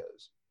membrane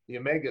is the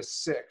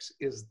omega-6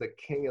 is the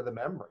king of the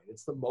membrane.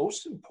 It's the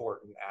most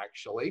important,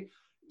 actually.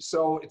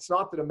 So it's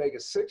not that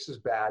omega-6 is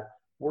bad.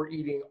 We're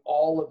eating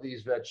all of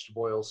these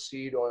vegetable oils,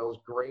 seed oils,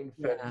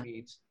 grain-fed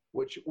meats,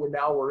 which we're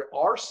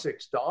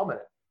R6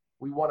 dominant.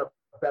 We want a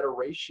better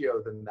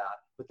ratio than that,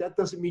 but that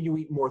doesn't mean you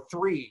eat more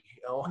 3.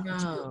 To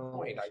your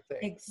point, I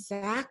think.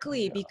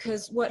 Exactly,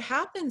 because what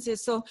happens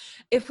is, so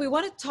if we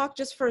want to talk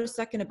just for a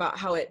second about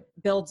how it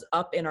builds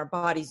up in our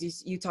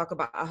bodies, you talk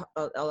about how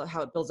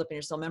it builds up in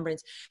your cell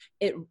membranes.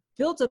 It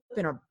builds up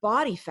in our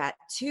body fat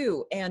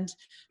too, and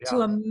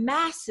to a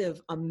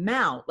massive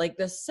amount. Like,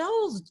 the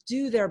cells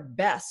do their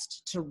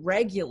best to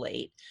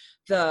regulate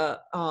the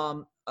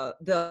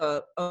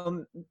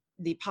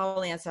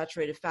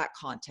polyunsaturated fat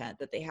content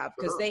that they have,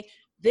 because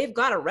they've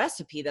got a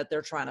recipe that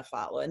they're trying to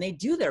follow, and they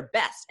do their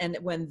best. And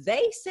when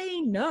they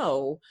say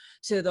no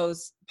to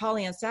those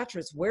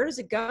polyunsaturates, where does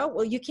it go?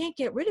 Well, you can't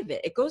get rid of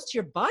it. It goes to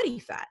your body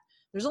fat.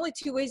 There's only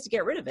 2 ways to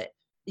get rid of it.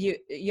 You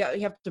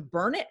have to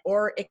burn it,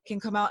 or it can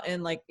come out,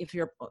 and like, if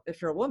you're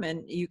a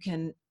woman, you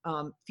can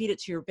feed it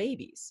to your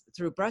babies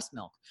through breast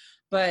milk.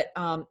 But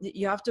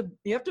you have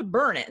to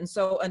burn it. And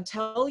so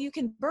until you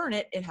can burn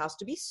it, it has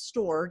to be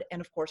stored. And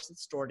of course,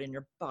 it's stored in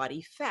your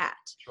body fat.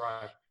 That's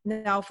right.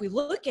 Now, if we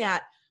look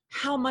at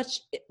how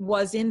much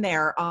was in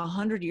there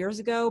 100 years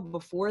ago,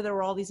 before there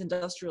were all these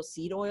industrial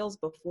seed oils,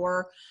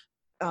 before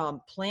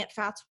plant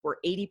fats were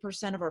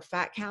 80% of our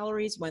fat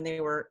calories when they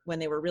were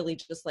really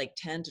just like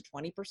 10 to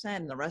 20%,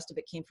 and the rest of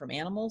it came from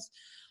animals.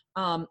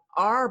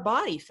 Our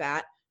body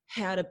fat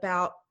had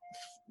about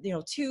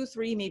 2,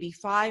 3, maybe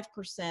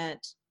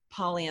 5%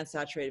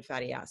 polyunsaturated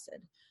fatty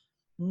acid.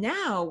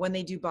 Now, when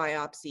they do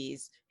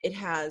biopsies, it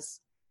has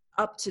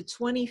up to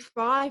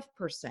 25%,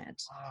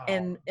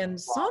 and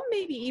some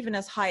maybe even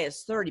as high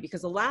as 30,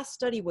 because the last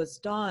study was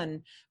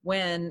done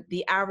when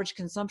the average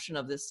consumption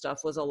of this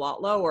stuff was a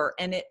lot lower,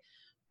 and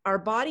our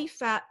body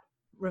fat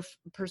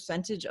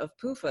percentage of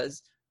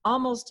PUFAs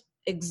almost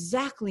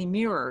exactly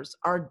mirrors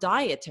our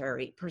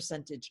dietary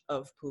percentage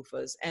of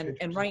PUFAs,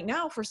 and right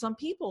now for some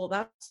people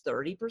that's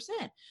 30%.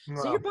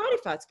 So your body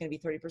fat's going to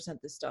be 30%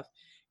 this stuff,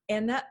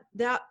 and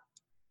that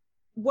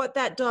what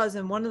that does,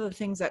 and one of the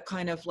things that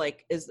kind of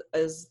like is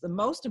the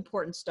most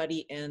important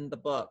study in the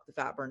book, The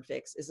Fat Burn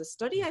Fix, is a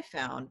study I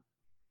found.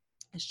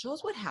 It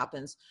shows what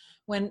happens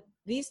when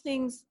these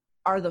things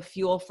are the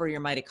fuel for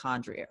your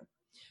mitochondria.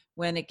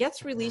 When it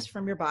gets released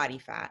from your body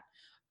fat,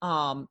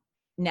 now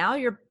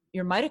your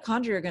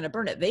mitochondria are going to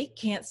burn it. They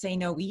can't say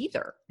no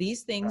either.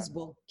 These things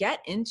will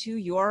get into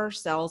your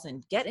cells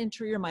and get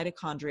into your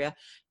mitochondria,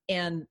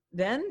 and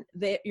then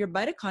your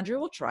mitochondria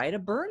will try to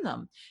burn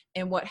them.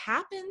 And what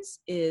happens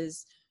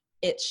is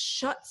it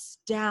shuts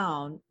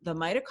down the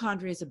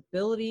mitochondria's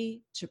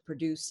ability to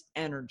produce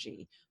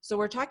energy. So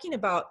we're talking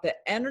about the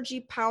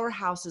energy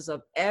powerhouses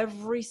of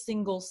every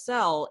single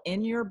cell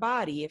in your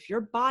body. If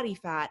your body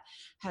fat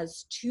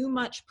has too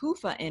much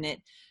PUFA in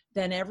it,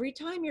 then every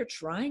time you're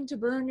trying to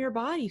burn your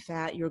body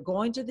fat, you're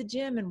going to the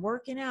gym and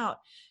working out,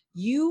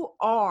 you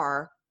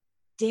are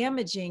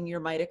damaging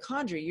your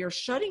mitochondria. You're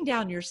shutting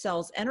down your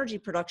cell's energy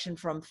production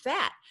from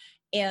fat.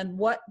 And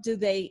what do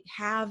they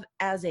have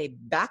as a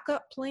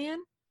backup plan?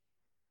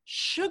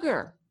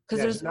 Sugar.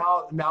 Because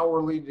now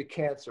we're leading to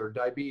cancer,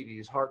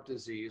 diabetes, heart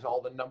disease, all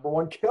the number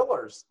one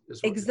killers.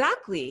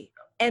 Exactly.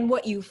 And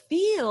what you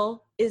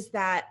feel is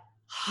that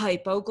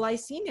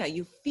hypoglycemia.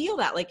 You feel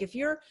that, like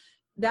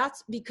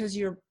that's because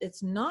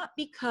it's not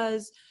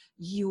because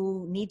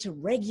you need to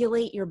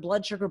regulate your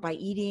blood sugar by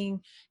eating.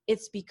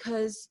 It's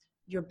because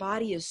your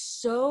body is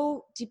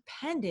so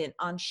dependent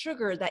on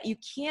sugar that you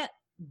can't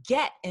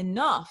get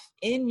enough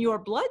in your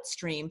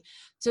bloodstream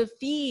to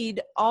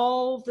feed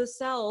all the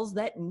cells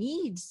that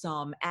need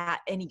some at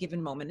any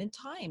given moment in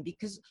time,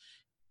 because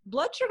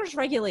blood sugar is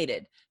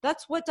regulated.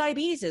 That's what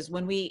diabetes is,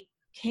 when we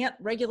can't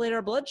regulate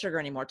our blood sugar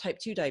anymore, type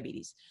 2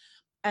 diabetes.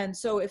 And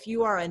so if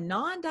you are a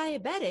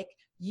non-diabetic,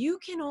 you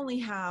can only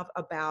have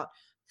about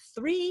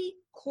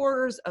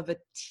 3/4 of a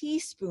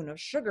teaspoon of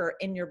sugar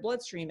in your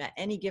bloodstream at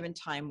any given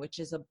time, which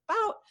is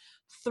about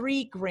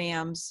 3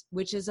 grams,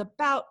 which is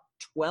about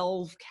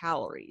 12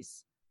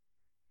 calories.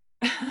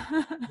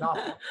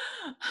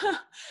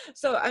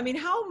 So, I mean,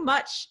 how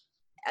much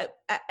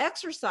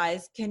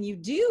exercise can you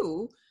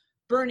do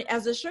burn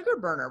as a sugar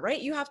burner, right?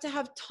 You have to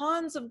have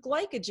tons of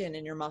glycogen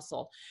in your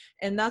muscle,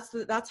 and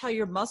that's how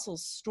your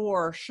muscles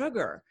store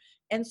sugar.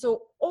 And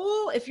so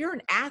if you're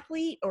an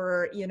athlete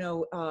or,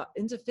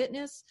 into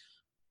fitness,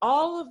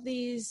 all of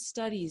these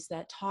studies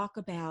that talk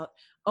about,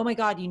 oh my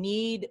God, you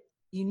need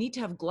to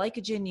have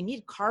glycogen, you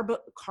need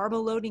carbo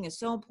loading is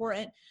so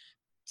important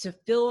to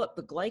fill up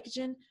the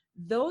glycogen.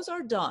 Those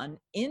are done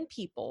in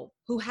people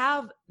who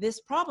have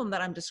this problem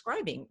that I'm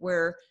describing,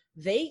 where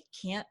they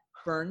can't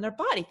burn their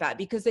body fat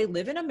because they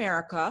live in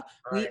America.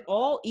 Right. We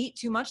all eat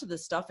too much of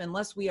this stuff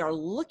unless we are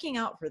looking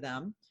out for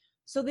them.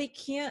 So they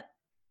can't.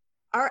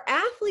 Our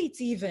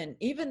athletes even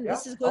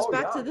this goes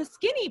back to the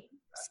skinny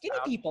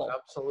people.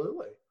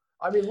 Absolutely.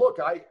 I mean, look,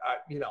 I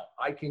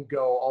can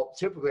go.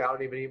 Typically, I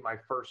don't even eat my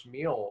first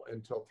meal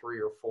until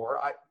 3 or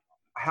 4.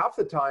 Half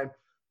the time,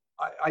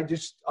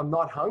 I'm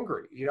not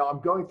hungry. I'm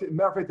going through.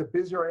 Matter of fact, the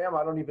busier I am,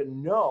 I don't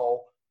even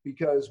know,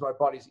 because my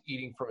body's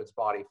eating from its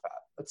body fat.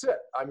 That's it.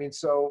 I mean,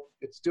 so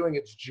it's doing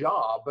its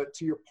job. But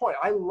to your point,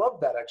 I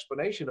love that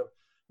explanation of,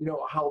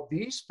 how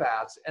these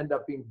fats end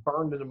up being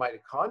burned into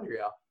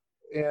mitochondria.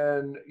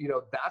 And,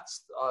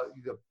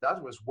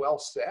 that was well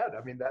said.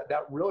 I mean,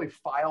 that really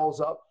files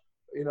up,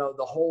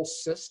 the whole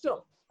system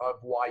of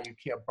why you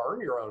can't burn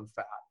your own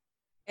fat.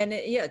 And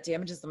it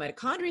damages the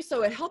mitochondria.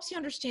 So it helps you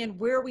understand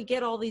where we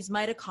get all these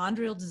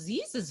mitochondrial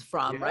diseases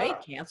from, right?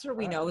 Cancer,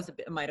 we know, is a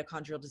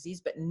mitochondrial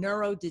disease, but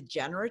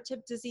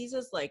neurodegenerative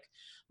diseases like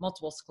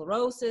multiple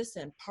sclerosis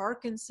and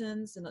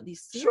Parkinson's and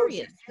these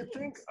serious. So you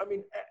think,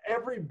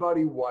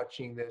 everybody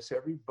watching this,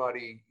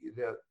 everybody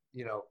that,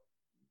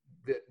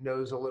 that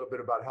knows a little bit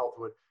about health,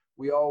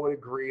 we all would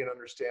agree and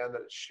understand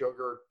that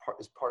sugar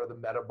is part of the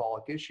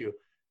metabolic issue.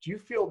 Do you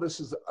feel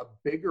this is a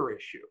bigger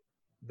issue,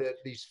 that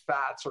these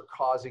fats are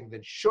causing than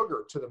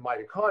sugar to the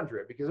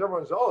mitochondria? Because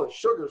everyone's,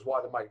 sugar is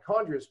why the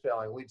mitochondria is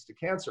failing, leads to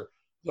cancer.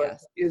 But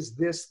yes. Is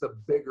this the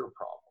bigger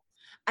problem?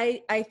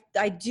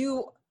 I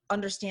do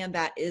understand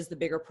that is the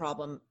bigger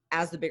problem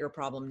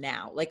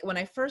now. Like when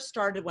I first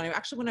started, when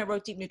I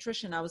wrote Deep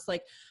Nutrition, I was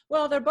like,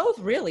 well, they're both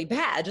really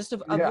bad, just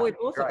to avoid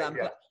both of them.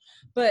 Yeah.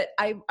 But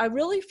I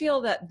really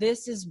feel that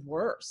this is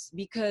worse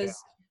because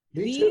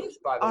Me too,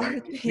 by the way. are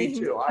Me things.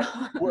 too.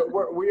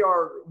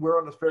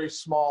 We're on a very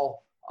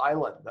small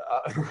island.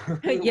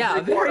 Yeah,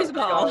 We're very on a big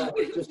small. island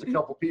with just a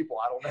couple people.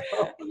 I don't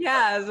know.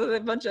 Yeah, so a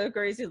bunch of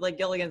crazy like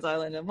Gilligan's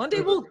Island, and one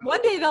day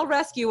they'll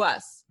rescue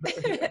us,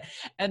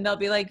 and they'll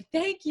be like,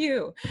 "Thank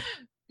you."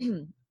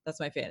 That's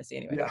my fantasy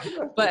anyway.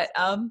 Yeah. But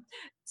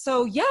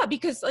so yeah,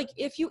 because like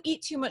if you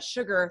eat too much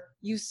sugar,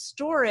 you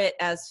store it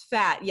as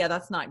fat. Yeah,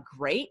 that's not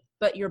great,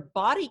 but your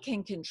body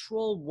can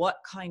control what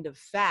kind of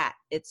fat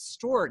it's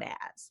stored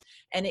as,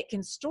 and it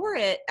can store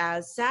it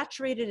as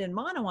saturated and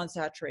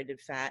monounsaturated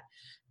fat.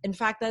 In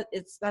fact,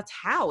 that's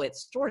how it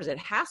stores it. It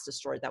has to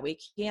store it that way.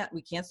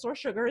 We can't store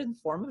sugar in the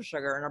form of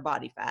sugar in our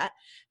body fat.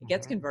 It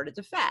gets converted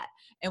to fat,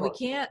 and we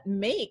can't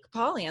make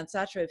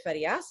polyunsaturated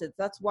fatty acids.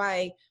 That's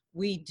why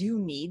we do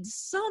need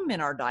some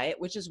in our diet,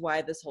 which is why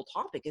this whole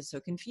topic is so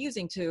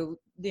confusing to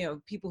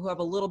people who have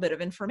a little bit of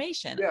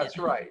information. Yeah, that's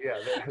right. Yeah,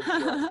 that's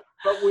right.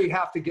 But we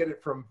have to get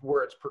it from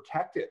where it's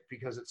protected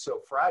because it's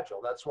so fragile.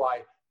 That's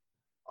why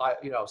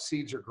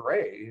seeds are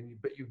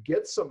great, but you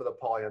get some of the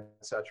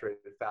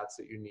polyunsaturated fats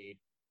that you need,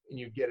 and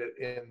you get it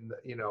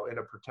in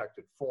a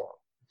protected form.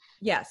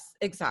 Yes,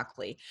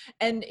 exactly.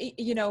 And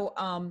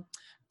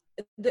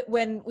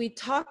when we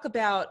talk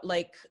about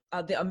like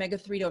the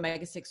omega-3 to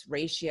omega-6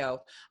 ratio,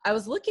 I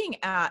was looking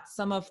at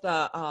some of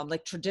the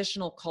like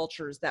traditional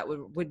cultures that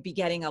would be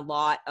getting a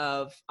lot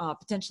of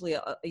potentially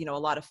a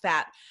lot of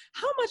fat.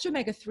 How much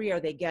omega-3 are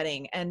they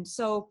getting? And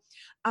so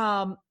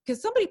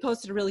because somebody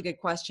posted a really good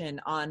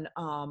question on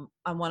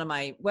one of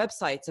my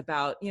websites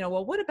about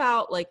well, what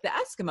about like the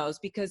Eskimos?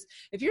 Because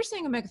if you're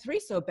saying omega-3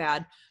 is so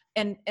bad,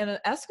 and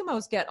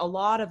Eskimos get a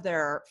lot of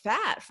their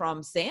fat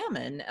from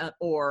salmon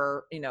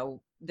or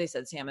they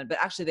said salmon, but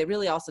actually they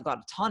really also got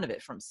a ton of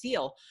it from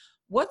seal.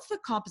 What's the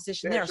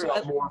composition there? So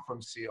more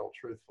from seal,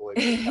 truthfully.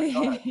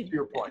 To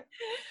your point.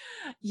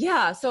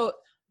 Yeah. So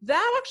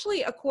that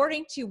actually,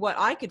 according to what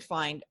I could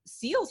find,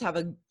 seals have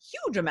a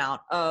huge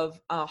amount of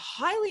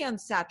highly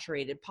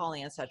unsaturated,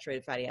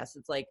 polyunsaturated fatty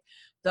acids, like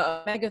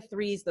the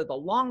omega-3s, the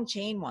long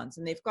chain ones.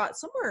 And they've got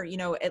somewhere,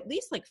 at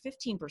least like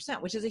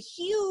 15%, which is a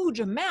huge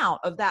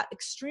amount of that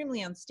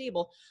extremely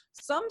unstable.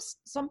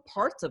 Some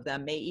parts of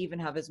them may even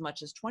have as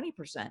much as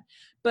 20%,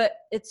 but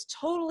it's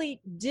totally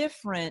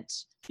different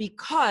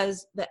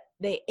because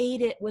they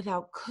ate it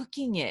without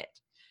cooking it.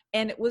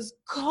 And it was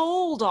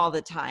cold all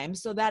the time,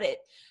 so that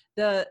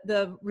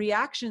the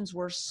reactions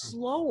were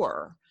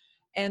slower,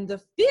 and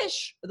the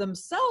fish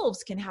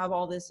themselves can have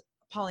all this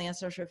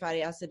polyunsaturated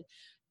fatty acid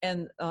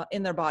and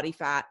in their body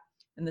fat,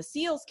 and the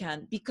seals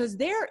can, because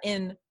they're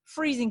in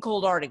freezing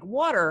cold Arctic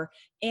water,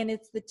 and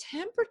it's the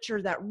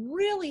temperature that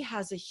really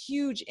has a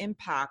huge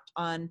impact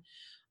on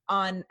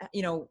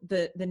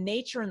the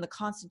nature and the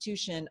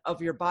constitution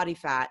of your body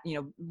fat.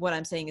 What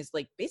I'm saying is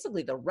like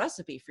basically the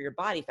recipe for your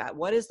body fat.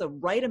 What is the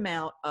right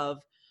amount of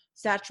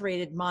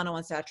saturated,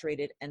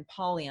 monounsaturated, and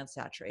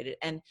polyunsaturated?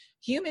 And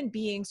human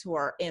beings who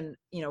are in,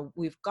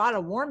 we've got a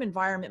warm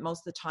environment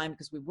most of the time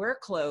because we wear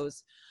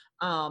clothes.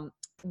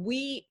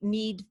 We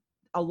need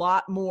a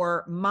lot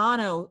more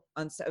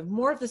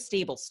more of the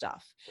stable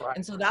stuff. Right.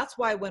 And so that's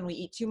why when we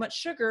eat too much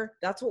sugar,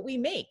 that's what we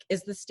make,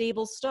 is the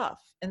stable stuff.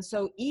 And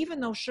so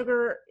even though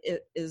sugar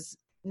is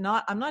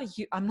not, I'm not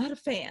a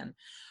fan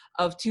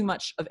of too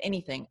much of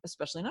anything,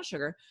 especially not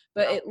sugar,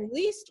 but at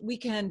least we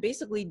can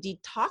basically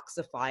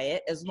detoxify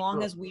it. As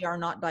long as we are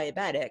not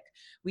diabetic,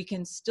 we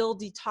can still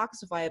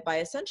detoxify it by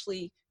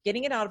essentially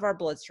getting it out of our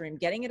bloodstream,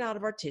 getting it out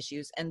of our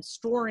tissues, and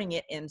storing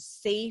it in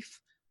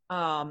safe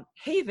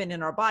haven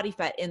in our body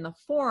fat in the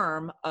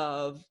form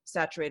of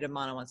saturated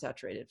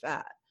monounsaturated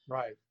fat.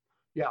 Right.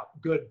 Yeah.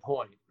 Good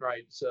point.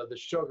 Right. So the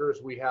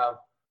sugars, we have,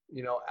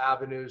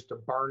 avenues to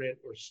burn it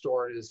or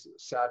store it as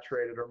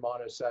saturated or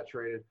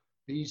monosaturated.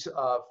 These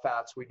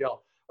fats, we don't.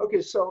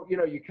 Okay. So,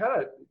 you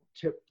kind of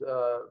tipped,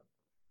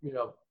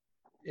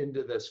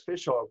 into this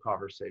fish oil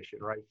conversation,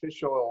 right?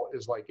 Fish oil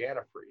is like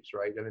antifreeze,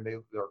 right? I mean,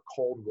 they're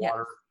cold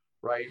water,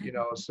 right?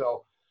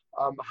 So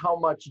how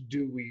much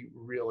do we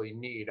really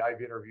need?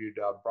 I've interviewed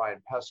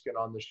Brian Peskin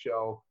on the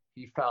show.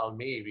 He found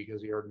me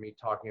because he heard me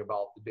talking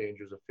about the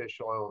dangers of fish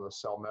oil and the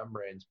cell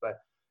membranes. But,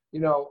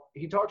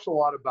 he talks a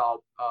lot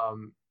about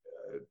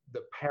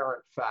the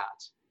parent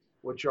fats,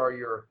 which are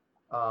your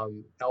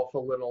alpha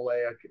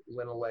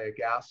linoleic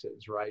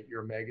acids, right?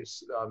 Your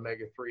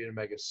omega-3 and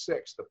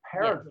omega-6, the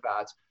parent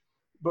fats.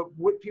 But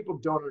what people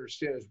don't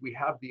understand is we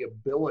have the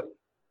ability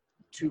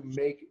to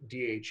make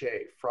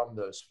DHA from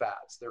those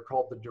fats. They're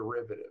called the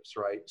derivatives,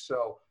 right?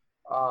 So,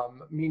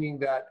 meaning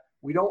that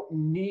we don't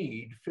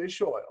need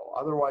fish oil.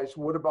 Otherwise,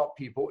 what about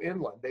people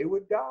inland? They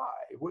would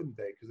die, wouldn't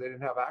they? Because they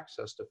didn't have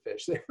access to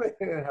fish. They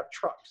didn't have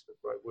trucks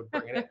that would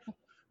bring it in.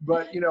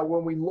 But,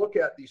 when we look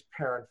at these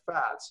parent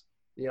fats,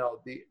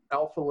 the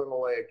alpha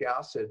linoleic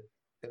acid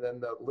and then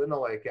the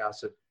linoleic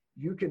acid,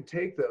 you can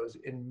take those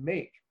and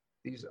make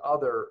these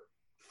other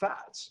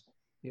fats,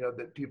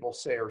 that people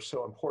say are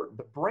so important.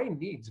 The brain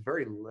needs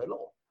very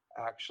little,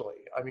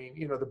 actually. I mean,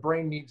 the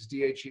brain needs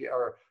DHA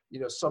or,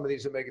 some of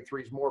these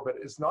omega-3s more, but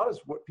it's not as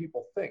what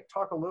people think.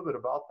 Talk a little bit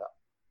about that.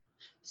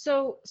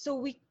 So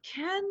we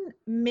can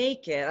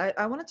make it.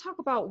 I want to talk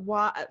about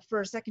why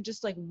for a second,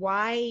 just like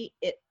why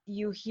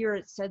you hear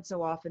it said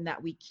so often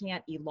that we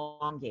can't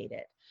elongate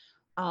it.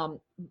 Um,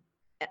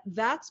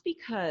 that's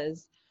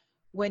because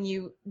when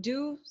you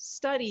do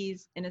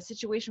studies in a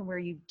situation where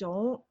you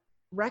don't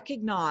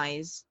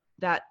recognize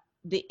that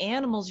the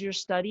animals you're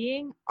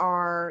studying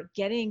are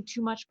getting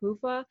too much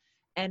PUFA,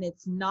 and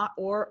it's not,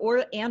 or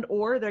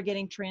they're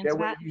getting trans Yeah,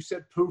 fat. when you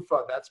said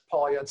PUFA, that's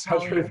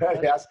polyunsaturated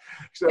fatty acid.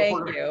 So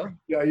Thank you.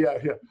 Yeah.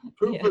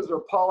 PUFAs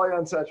are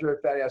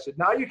polyunsaturated fatty acid.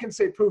 Now you can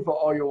say PUFA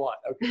all you want.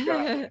 Okay, go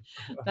ahead.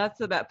 That's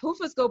the best.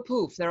 PUFAs go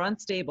poof. They're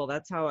unstable.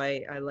 That's how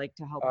I like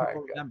to help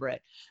people remember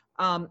it.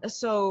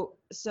 So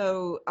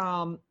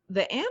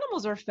the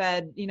animals are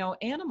fed,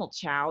 animal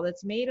chow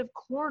that's made of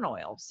corn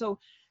oil. So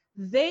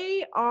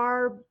they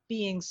are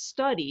being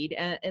studied,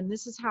 and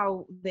this is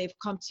how they've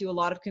come to a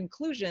lot of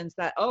conclusions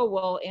that, oh,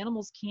 well,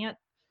 animals can't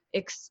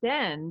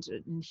extend,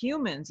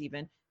 humans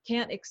even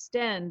can't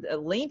extend,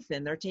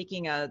 lengthen. They're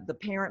taking the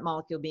parent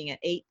molecule being at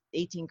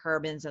 18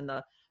 carbons, and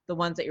the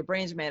ones that your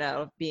brain's made out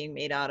of being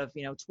made out of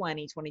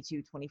 20,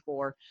 22,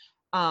 24.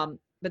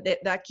 But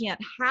that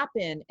can't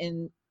happen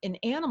in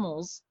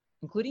animals,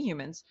 including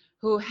humans,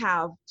 who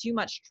have too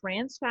much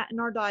trans fat in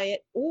our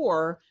diet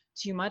or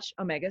too much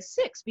omega-6,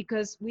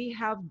 because we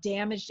have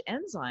damaged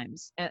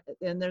enzymes.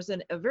 And there's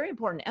a very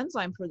important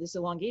enzyme for this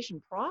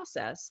elongation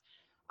process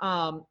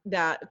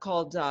that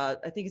called, I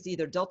think it's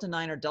either delta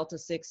 9 or delta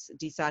 6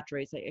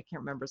 desaturates. I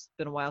can't remember. It's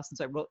been a while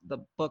since I wrote the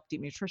book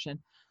Deep Nutrition,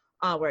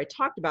 where I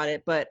talked about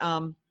it. But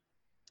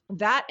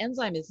that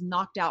enzyme is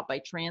knocked out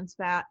by trans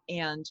fat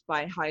and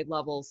by high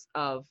levels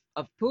of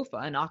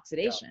PUFA and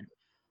oxidation.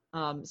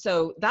 Yeah.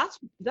 So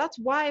that's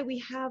why we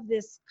have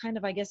this kind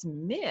of, I guess,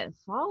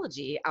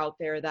 mythology out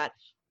there that,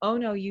 oh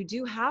no, you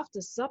do have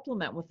to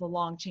supplement with the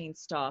long chain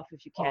stuff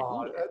if you can't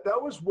eat it.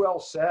 That was well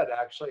said,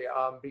 actually,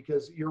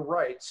 because you're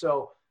right.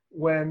 So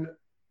when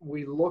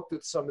we looked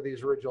at some of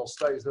these original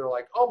studies, they're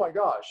like, oh my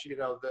gosh,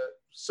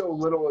 so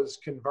little is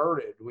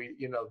converted.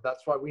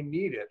 That's why we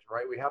need it,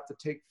 right? We have to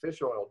take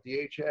fish oil,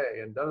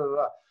 DHA, and da da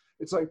da.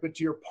 It's like, but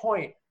to your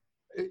point,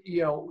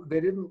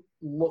 they didn't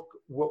look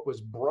what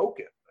was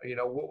broken.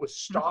 What was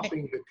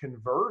stopping the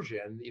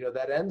conversion,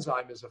 that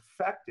enzyme is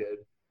affected,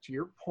 to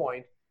your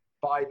point,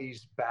 by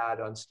these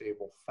bad,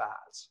 unstable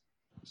fats.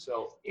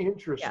 So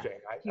interesting.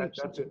 Yeah,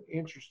 that's an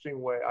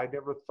interesting way. I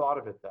never thought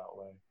of it that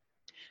way.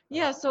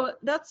 Yeah, so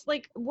that's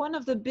like one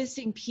of the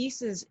missing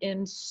pieces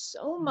in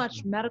so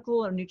much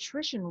medical or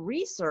nutrition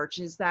research,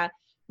 is that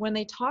when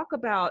they talk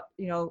about,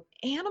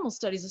 animal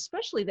studies,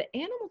 especially the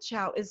animal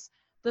chow,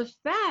 the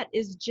fat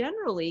is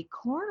generally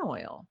corn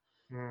oil.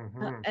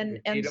 Mm-hmm. And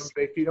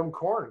they feed them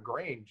corn,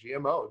 grain,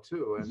 GMO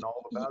too, and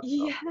all of that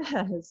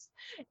stuff. Yes,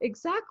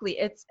 exactly.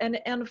 It's and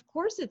of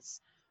course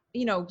it's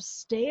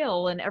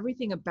stale, and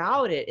everything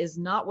about it is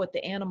not what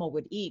the animal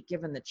would eat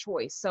given the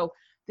choice. So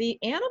the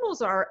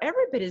animals are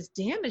every bit as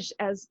damaged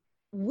as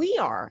we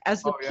are,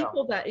 as the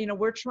people that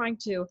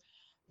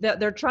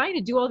they're trying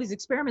to do all these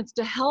experiments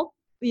to help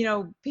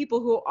people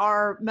who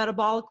are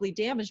metabolically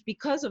damaged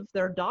because of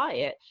their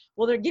diet.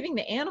 Well, they're giving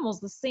the animals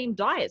the same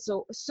diet.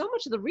 So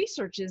much of the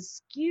research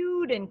is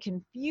skewed and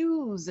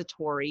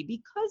confusatory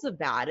because of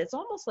that. It's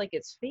almost like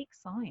it's fake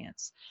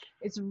science.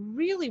 It's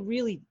really,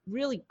 really,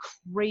 really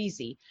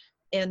crazy.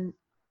 And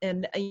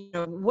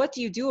what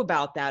do you do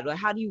about that?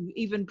 How do you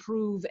even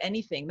prove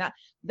anything?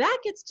 That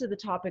gets to the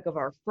topic of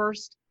our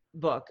first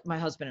book. My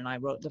husband and I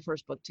wrote the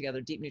first book together,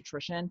 Deep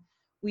Nutrition.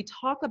 We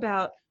talk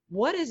about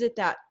what is it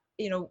that,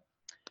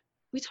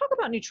 we talk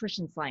about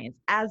nutrition science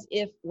as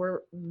if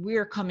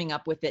we're coming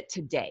up with it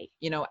today,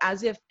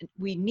 as if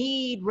we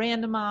need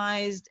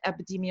randomized,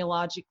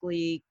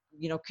 epidemiologically,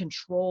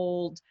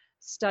 controlled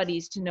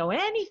studies to know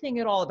anything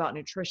at all about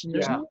nutrition.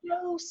 There's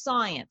no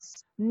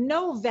science,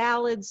 no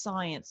valid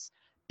science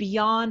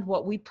beyond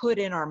what we put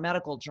in our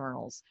medical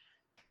journals.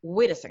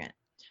 Wait a second.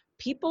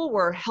 People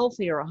were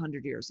healthier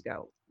 100 years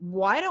ago.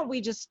 Why don't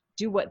we just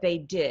do what they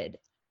did?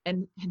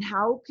 And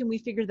how can we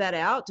figure that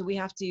out? Do we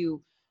have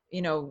to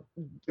do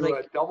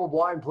a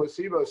double-blind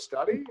placebo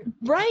study?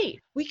 Right.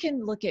 We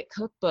can look at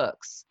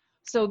cookbooks.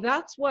 So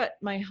that's what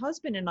my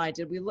husband and I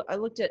did. I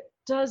looked at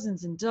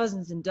dozens and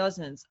dozens and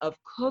dozens of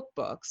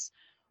cookbooks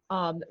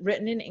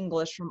written in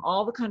English from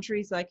all the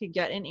countries I could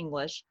get in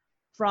English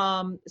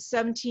from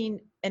 17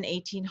 and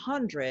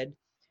 1800.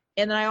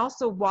 And then I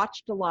also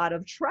watched a lot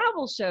of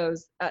travel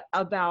shows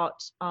about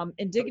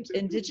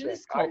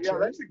indigenous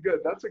cultures. Yeah,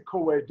 that's a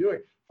cool way of doing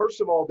it. First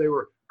of all, they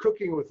were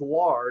cooking with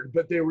lard,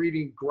 but they were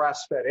eating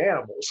grass-fed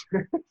animals.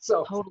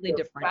 So totally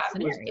different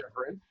fat was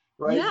different,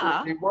 right?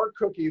 Yeah. They weren't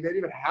cooking. They didn't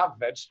even have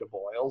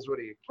vegetable oils. What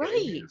are you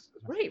kidding?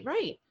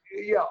 Right.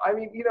 Yeah, I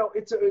mean,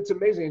 it's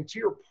amazing. And to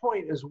your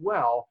point as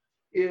well,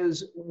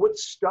 is what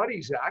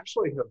studies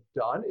actually have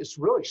done is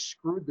really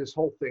screwed this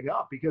whole thing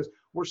up, because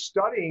we're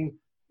studying,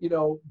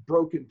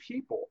 broken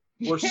people.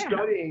 We're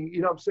studying,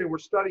 you know what I'm saying? We're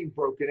studying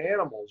broken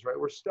animals, right?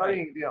 We're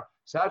studying, you know,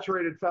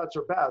 saturated fats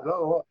are bad.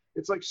 Oh,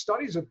 it's like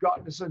studies have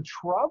gotten us in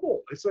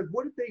trouble. It's like,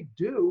 what did they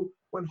do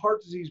when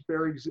heart disease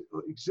barely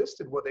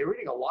existed? Well, they were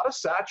eating a lot of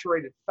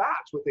saturated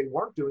fats. What they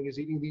weren't doing is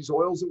eating these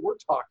oils that we're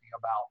talking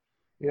about.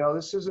 You know,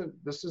 this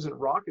isn't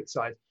rocket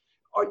science.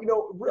 You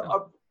know,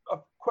 a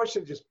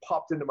question just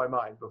popped into my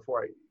mind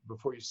before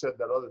you said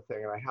that other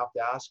thing, and I have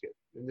to ask it.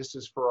 And this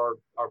is for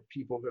our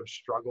people who have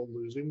struggled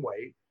losing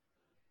weight.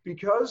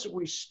 Because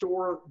we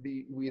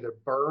either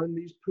burn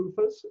these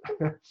PUFAs,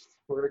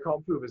 we're going to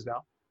call them PUFAs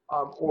now,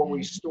 or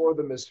we store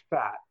them as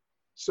fat.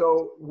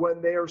 So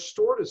when they are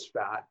stored as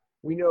fat,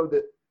 we know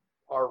that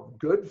our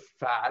good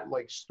fat,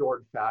 like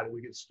stored fat,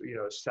 we get, you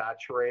know,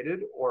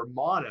 saturated or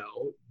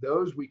mono,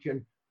 those we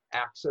can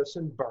access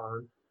and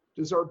burn.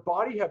 Does our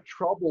body have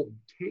trouble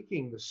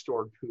taking the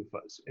stored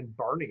PUFAs and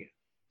burning it?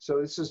 So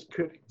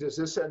does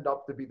this end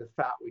up to be the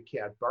fat we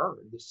can't burn,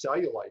 the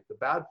cellulite, the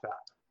bad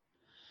fat?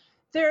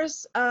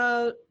 There's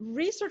a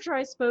researcher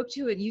I spoke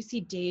to at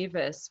UC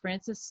Davis,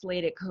 Frances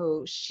Sladek,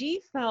 who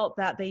she felt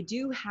that they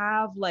do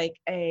have like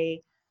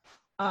a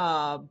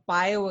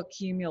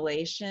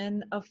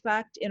bioaccumulation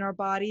effect in our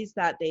bodies,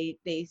 that they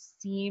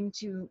seem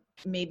to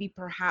maybe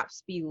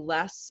perhaps be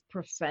less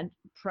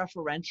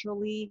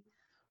preferentially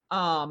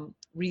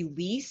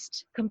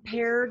released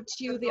compared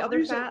to the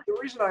other fat. The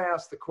reason I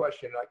asked the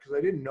question, because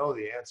I didn't know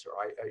the answer.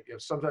 You know,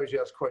 sometimes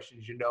you ask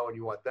questions you know and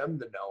you want them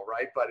to know,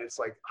 right? But it's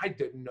like, I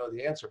didn't know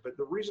the answer. But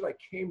the reason I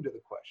came to the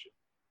question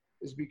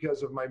is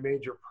because of my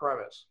major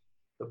premise.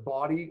 The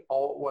body,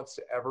 all it wants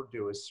to ever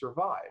do is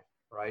survive,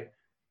 right?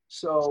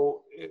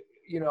 So,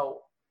 you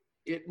know,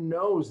 it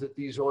knows that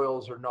these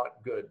oils are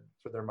not good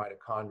for their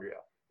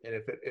mitochondria. And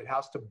if it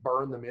has to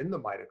burn them in the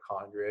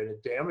mitochondria and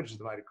it damages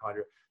the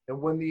mitochondria, and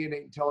when the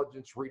innate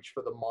intelligence reached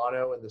for the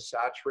mono and the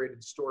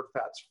saturated stored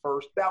fats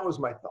first, that was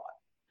my thought.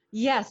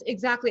 Yes,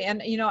 exactly.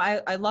 And, you know,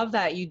 I love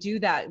that you do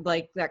that,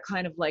 like that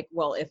kind of like,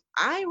 well, if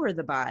I were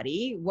the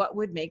body, what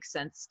would make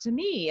sense to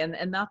me? And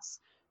that's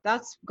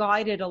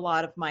guided a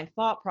lot of my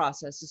thought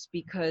processes,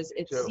 because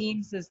it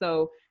seems as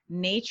though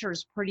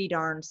nature's pretty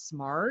darn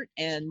smart,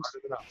 and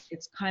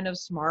it's kind of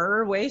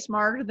smarter, way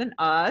smarter than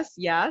us.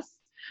 Yes.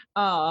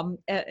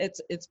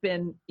 It's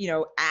been, you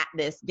know, at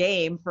this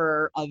game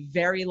for a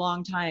very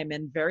long time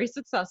and very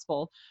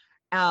successful.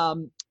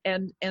 And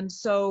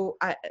so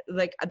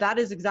that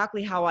is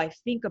exactly how I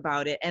think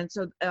about it. And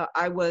so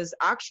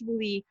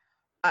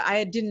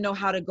I didn't know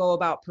how to go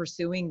about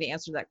pursuing the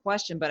answer to that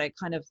question, but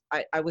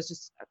I was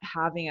just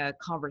having a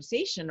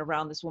conversation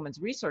around this woman's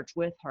research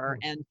with her,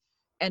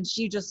 and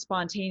she just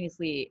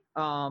spontaneously,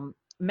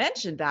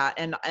 mentioned that,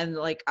 and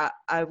like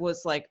I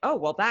was like, oh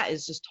well, that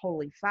is just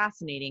totally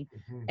fascinating.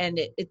 And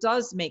it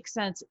does make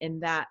sense in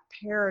that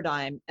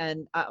paradigm.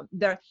 And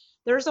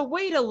there's a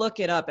way to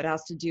look it up. It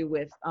has to do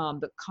with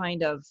the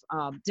kind of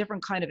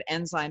different kind of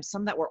enzymes,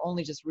 some that were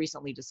only just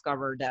recently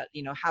discovered, that,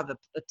 you know, have a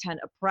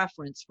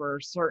preference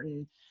for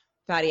certain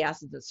fatty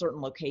acids at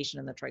certain location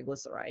in the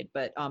triglyceride.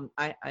 But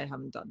I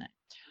haven't done that.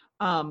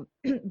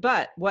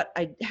 But what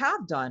I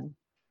have done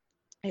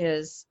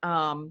is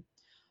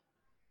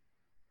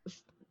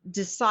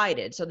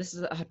decided, so this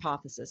is a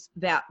hypothesis,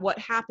 that what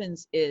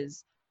happens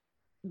is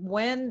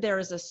when there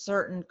is a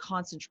certain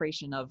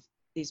concentration of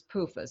these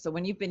PUFAs, so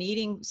when you've been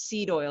eating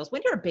seed oils,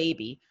 when you're a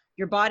baby,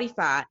 your body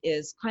fat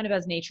is kind of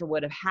as nature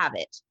would have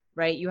it,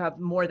 right? You have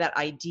more that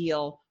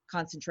ideal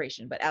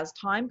concentration. But as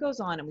time goes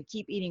on and we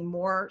keep eating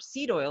more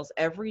seed oils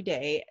every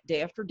day,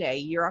 day after day,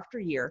 year after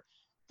year,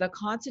 the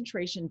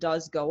concentration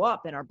does go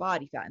up in our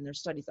body fat, and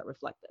there's studies that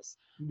reflect this.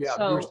 Yeah,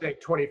 so, you're saying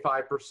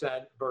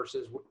 25%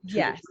 versus 2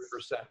 to 3%,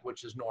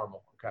 which is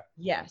normal. Okay.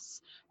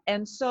 Yes.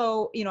 And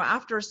so, you know,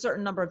 after a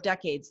certain number of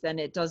decades, then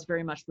it does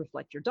very much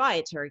reflect your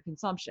dietary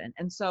consumption.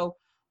 And so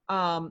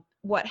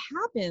what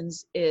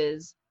happens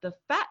is the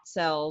fat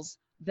cells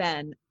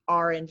then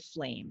are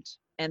inflamed.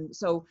 And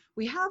so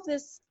we have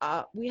this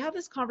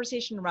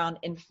conversation around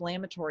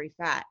inflammatory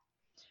fat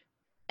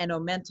and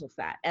omental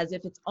fat, as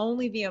if it's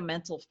only the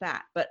omental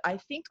fat. But I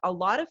think a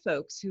lot of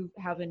folks who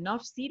have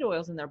enough seed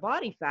oils in their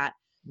body fat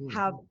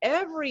have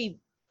every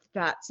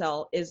fat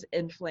cell is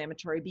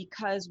inflammatory,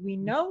 because we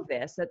know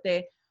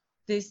that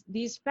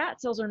these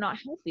fat cells are not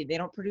healthy. They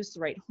don't produce the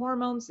right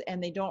hormones,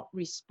 and they don't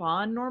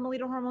respond normally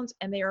to hormones,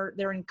 and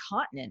they're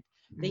incontinent.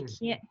 They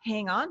can't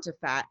hang on to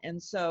fat,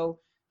 and so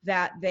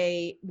that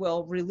they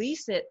will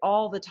release it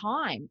all the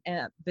time,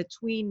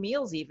 between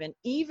meals,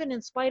 even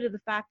in spite of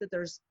the fact that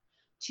there's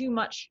too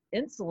much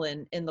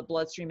insulin in the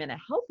bloodstream, and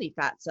a healthy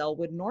fat cell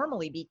would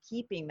normally be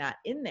keeping that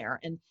in there.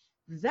 And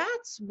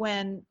that's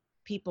when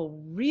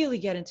people really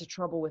get into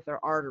trouble with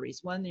their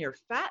arteries, when your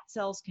fat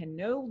cells can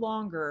no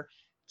longer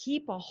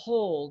keep a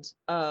hold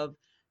of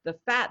the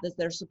fat that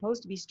they're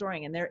supposed to be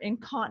storing, and they're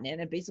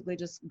incontinent. It basically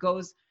just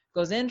goes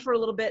in for a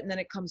little bit, and then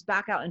it comes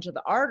back out into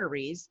the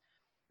arteries.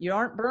 You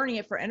aren't burning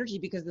it for energy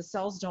because the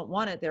cells don't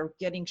want it. They're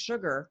getting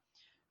sugar.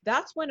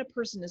 That's when a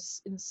person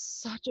is in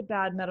such a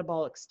bad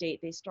metabolic state.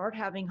 They start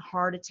having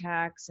heart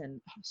attacks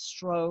and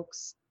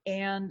strokes,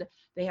 and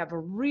they have a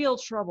real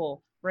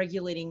trouble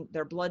regulating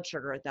their blood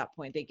sugar at that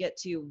point. They get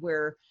to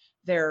where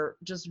they're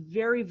just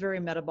very, very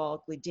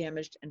metabolically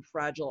damaged and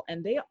fragile.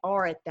 And they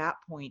are at that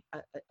point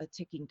a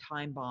ticking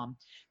time bomb.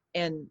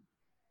 And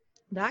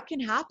that can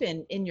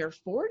happen in your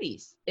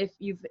 40s if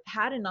you've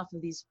had enough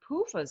of these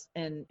PUFAs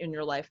in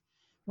your life.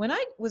 When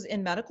I was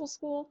in medical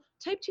school,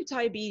 type 2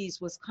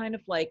 diabetes was kind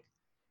of like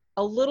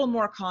a little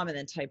more common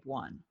than type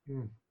 1.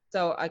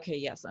 So, okay,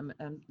 yes, I'm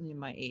in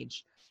my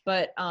age,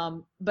 but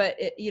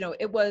it,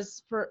 it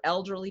was for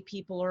elderly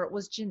people, or it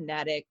was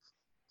genetic.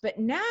 But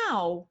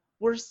now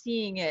we're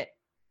seeing it,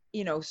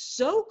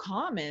 so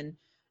common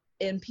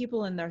in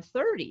people in their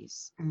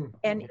 30s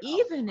and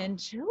even in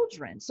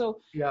children. So,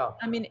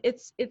 I mean,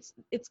 it's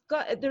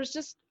got, there's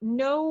just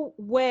no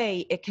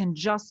way it can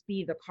just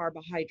be the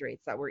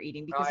carbohydrates that we're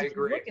eating, because if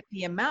you look at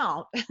the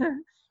amount,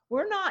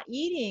 we're not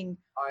eating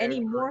any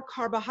more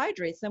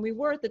carbohydrates than we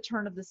were at the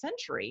turn of the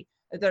century.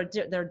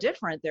 They're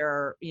different.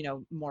 They're,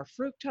 more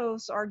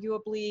fructose,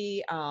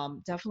 arguably,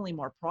 definitely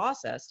more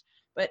processed.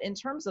 But in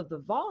terms of the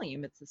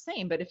volume, it's the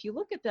same. But if you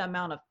look at the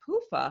amount of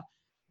PUFA,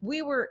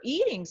 we were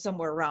eating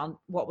somewhere around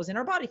what was in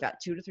our body fat,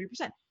 2 to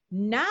 3%.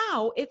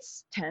 Now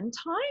it's 10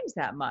 times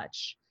that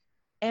much.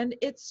 And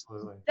it's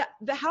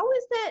how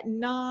is that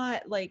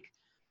not like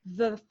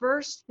the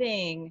first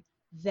thing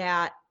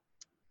that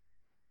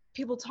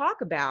people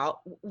talk about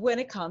when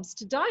it comes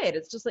to diet?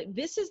 It's just like,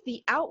 this is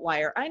the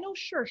outlier. I know,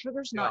 sure,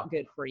 sugar's not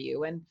good for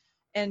you, and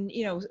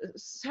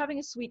having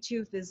a sweet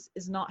tooth is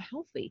not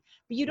healthy,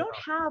 but you don't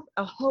have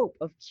a hope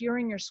of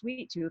curing your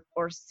sweet tooth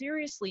or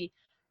seriously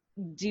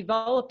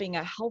developing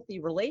a healthy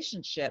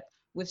relationship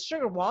with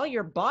sugar while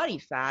your body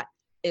fat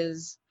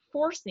is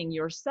forcing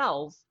your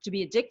cells to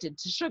be addicted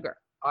to sugar.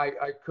 I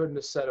couldn't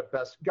have said it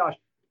best. Gosh,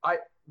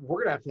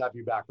 we're gonna have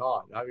you back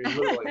on. I mean,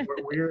 literally,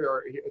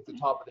 we're at the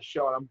top of the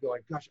show, and I'm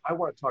going, gosh, I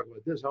want to talk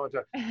about this. I want to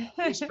talk.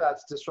 These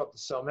fats disrupt the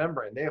cell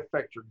membrane. They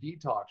affect your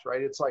detox,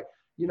 right? It's like,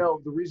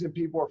 the reason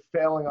people are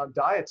failing on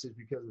diets is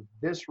because of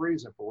this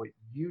reason, for what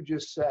you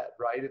just said,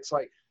 right? It's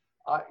like,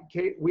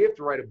 Kate, we have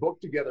to write a book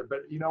together,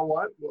 but you know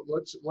what?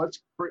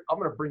 I'm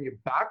going to bring you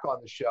back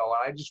on the show,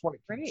 and I just want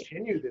to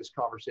continue this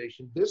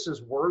conversation. This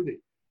is worthy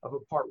of a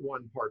part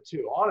 1, part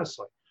 2,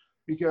 honestly,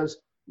 because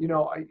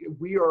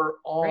we are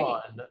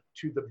on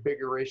to the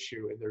bigger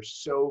issue, and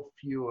there's so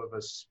few of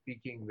us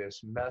speaking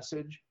this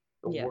message.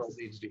 The world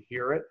needs to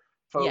hear it.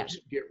 Folks,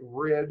 get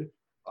rid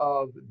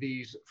of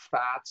these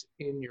fats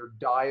in your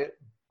diet.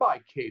 Buy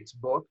Kate's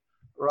book,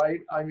 right?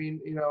 I mean,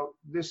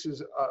 this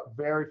is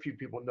very few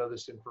people know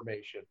this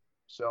information.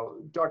 So,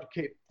 Dr.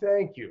 Kate,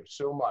 thank you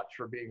so much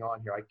for being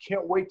on here. I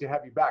can't wait to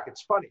have you back.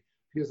 It's funny,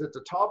 because at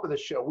the top of the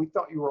show, we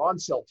thought you were on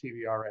Cell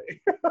TV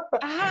already.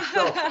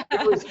 So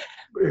it was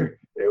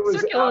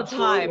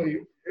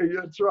absolutely,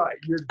 that's right.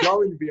 You're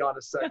going to be on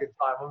a second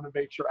time. I'm going to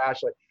make sure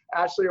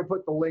Ashley will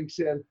put the links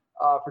in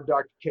for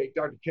Dr. Kate.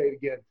 Dr. Kate,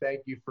 again,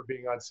 thank you for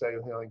being on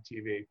Cellular Healing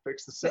TV.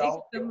 Fix the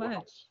cell. Thanks so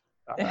much.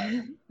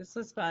 Right. This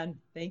was fun.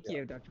 Thank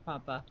you, Dr.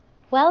 Pompa.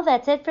 Well,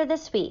 that's it for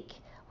this week.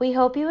 We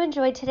hope you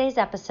enjoyed today's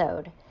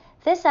episode.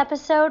 This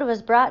episode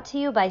was brought to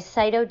you by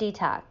Cyto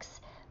Detox.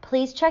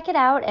 Please check it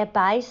out at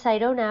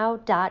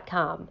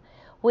buycytonow.com.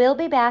 We'll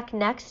be back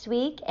next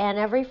week and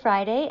every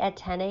Friday at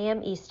 10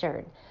 a.m.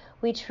 Eastern.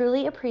 We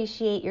truly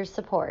appreciate your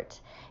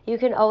support. You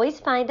can always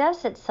find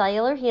us at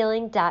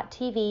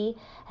cellularhealing.tv,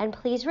 and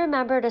please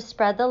remember to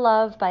spread the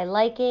love by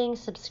liking,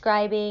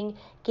 subscribing,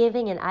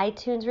 giving an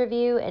iTunes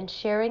review, and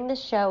sharing the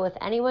show with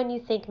anyone you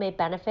think may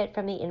benefit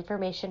from the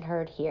information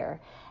heard here.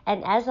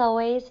 And as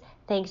always,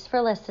 thanks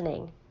for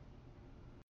listening.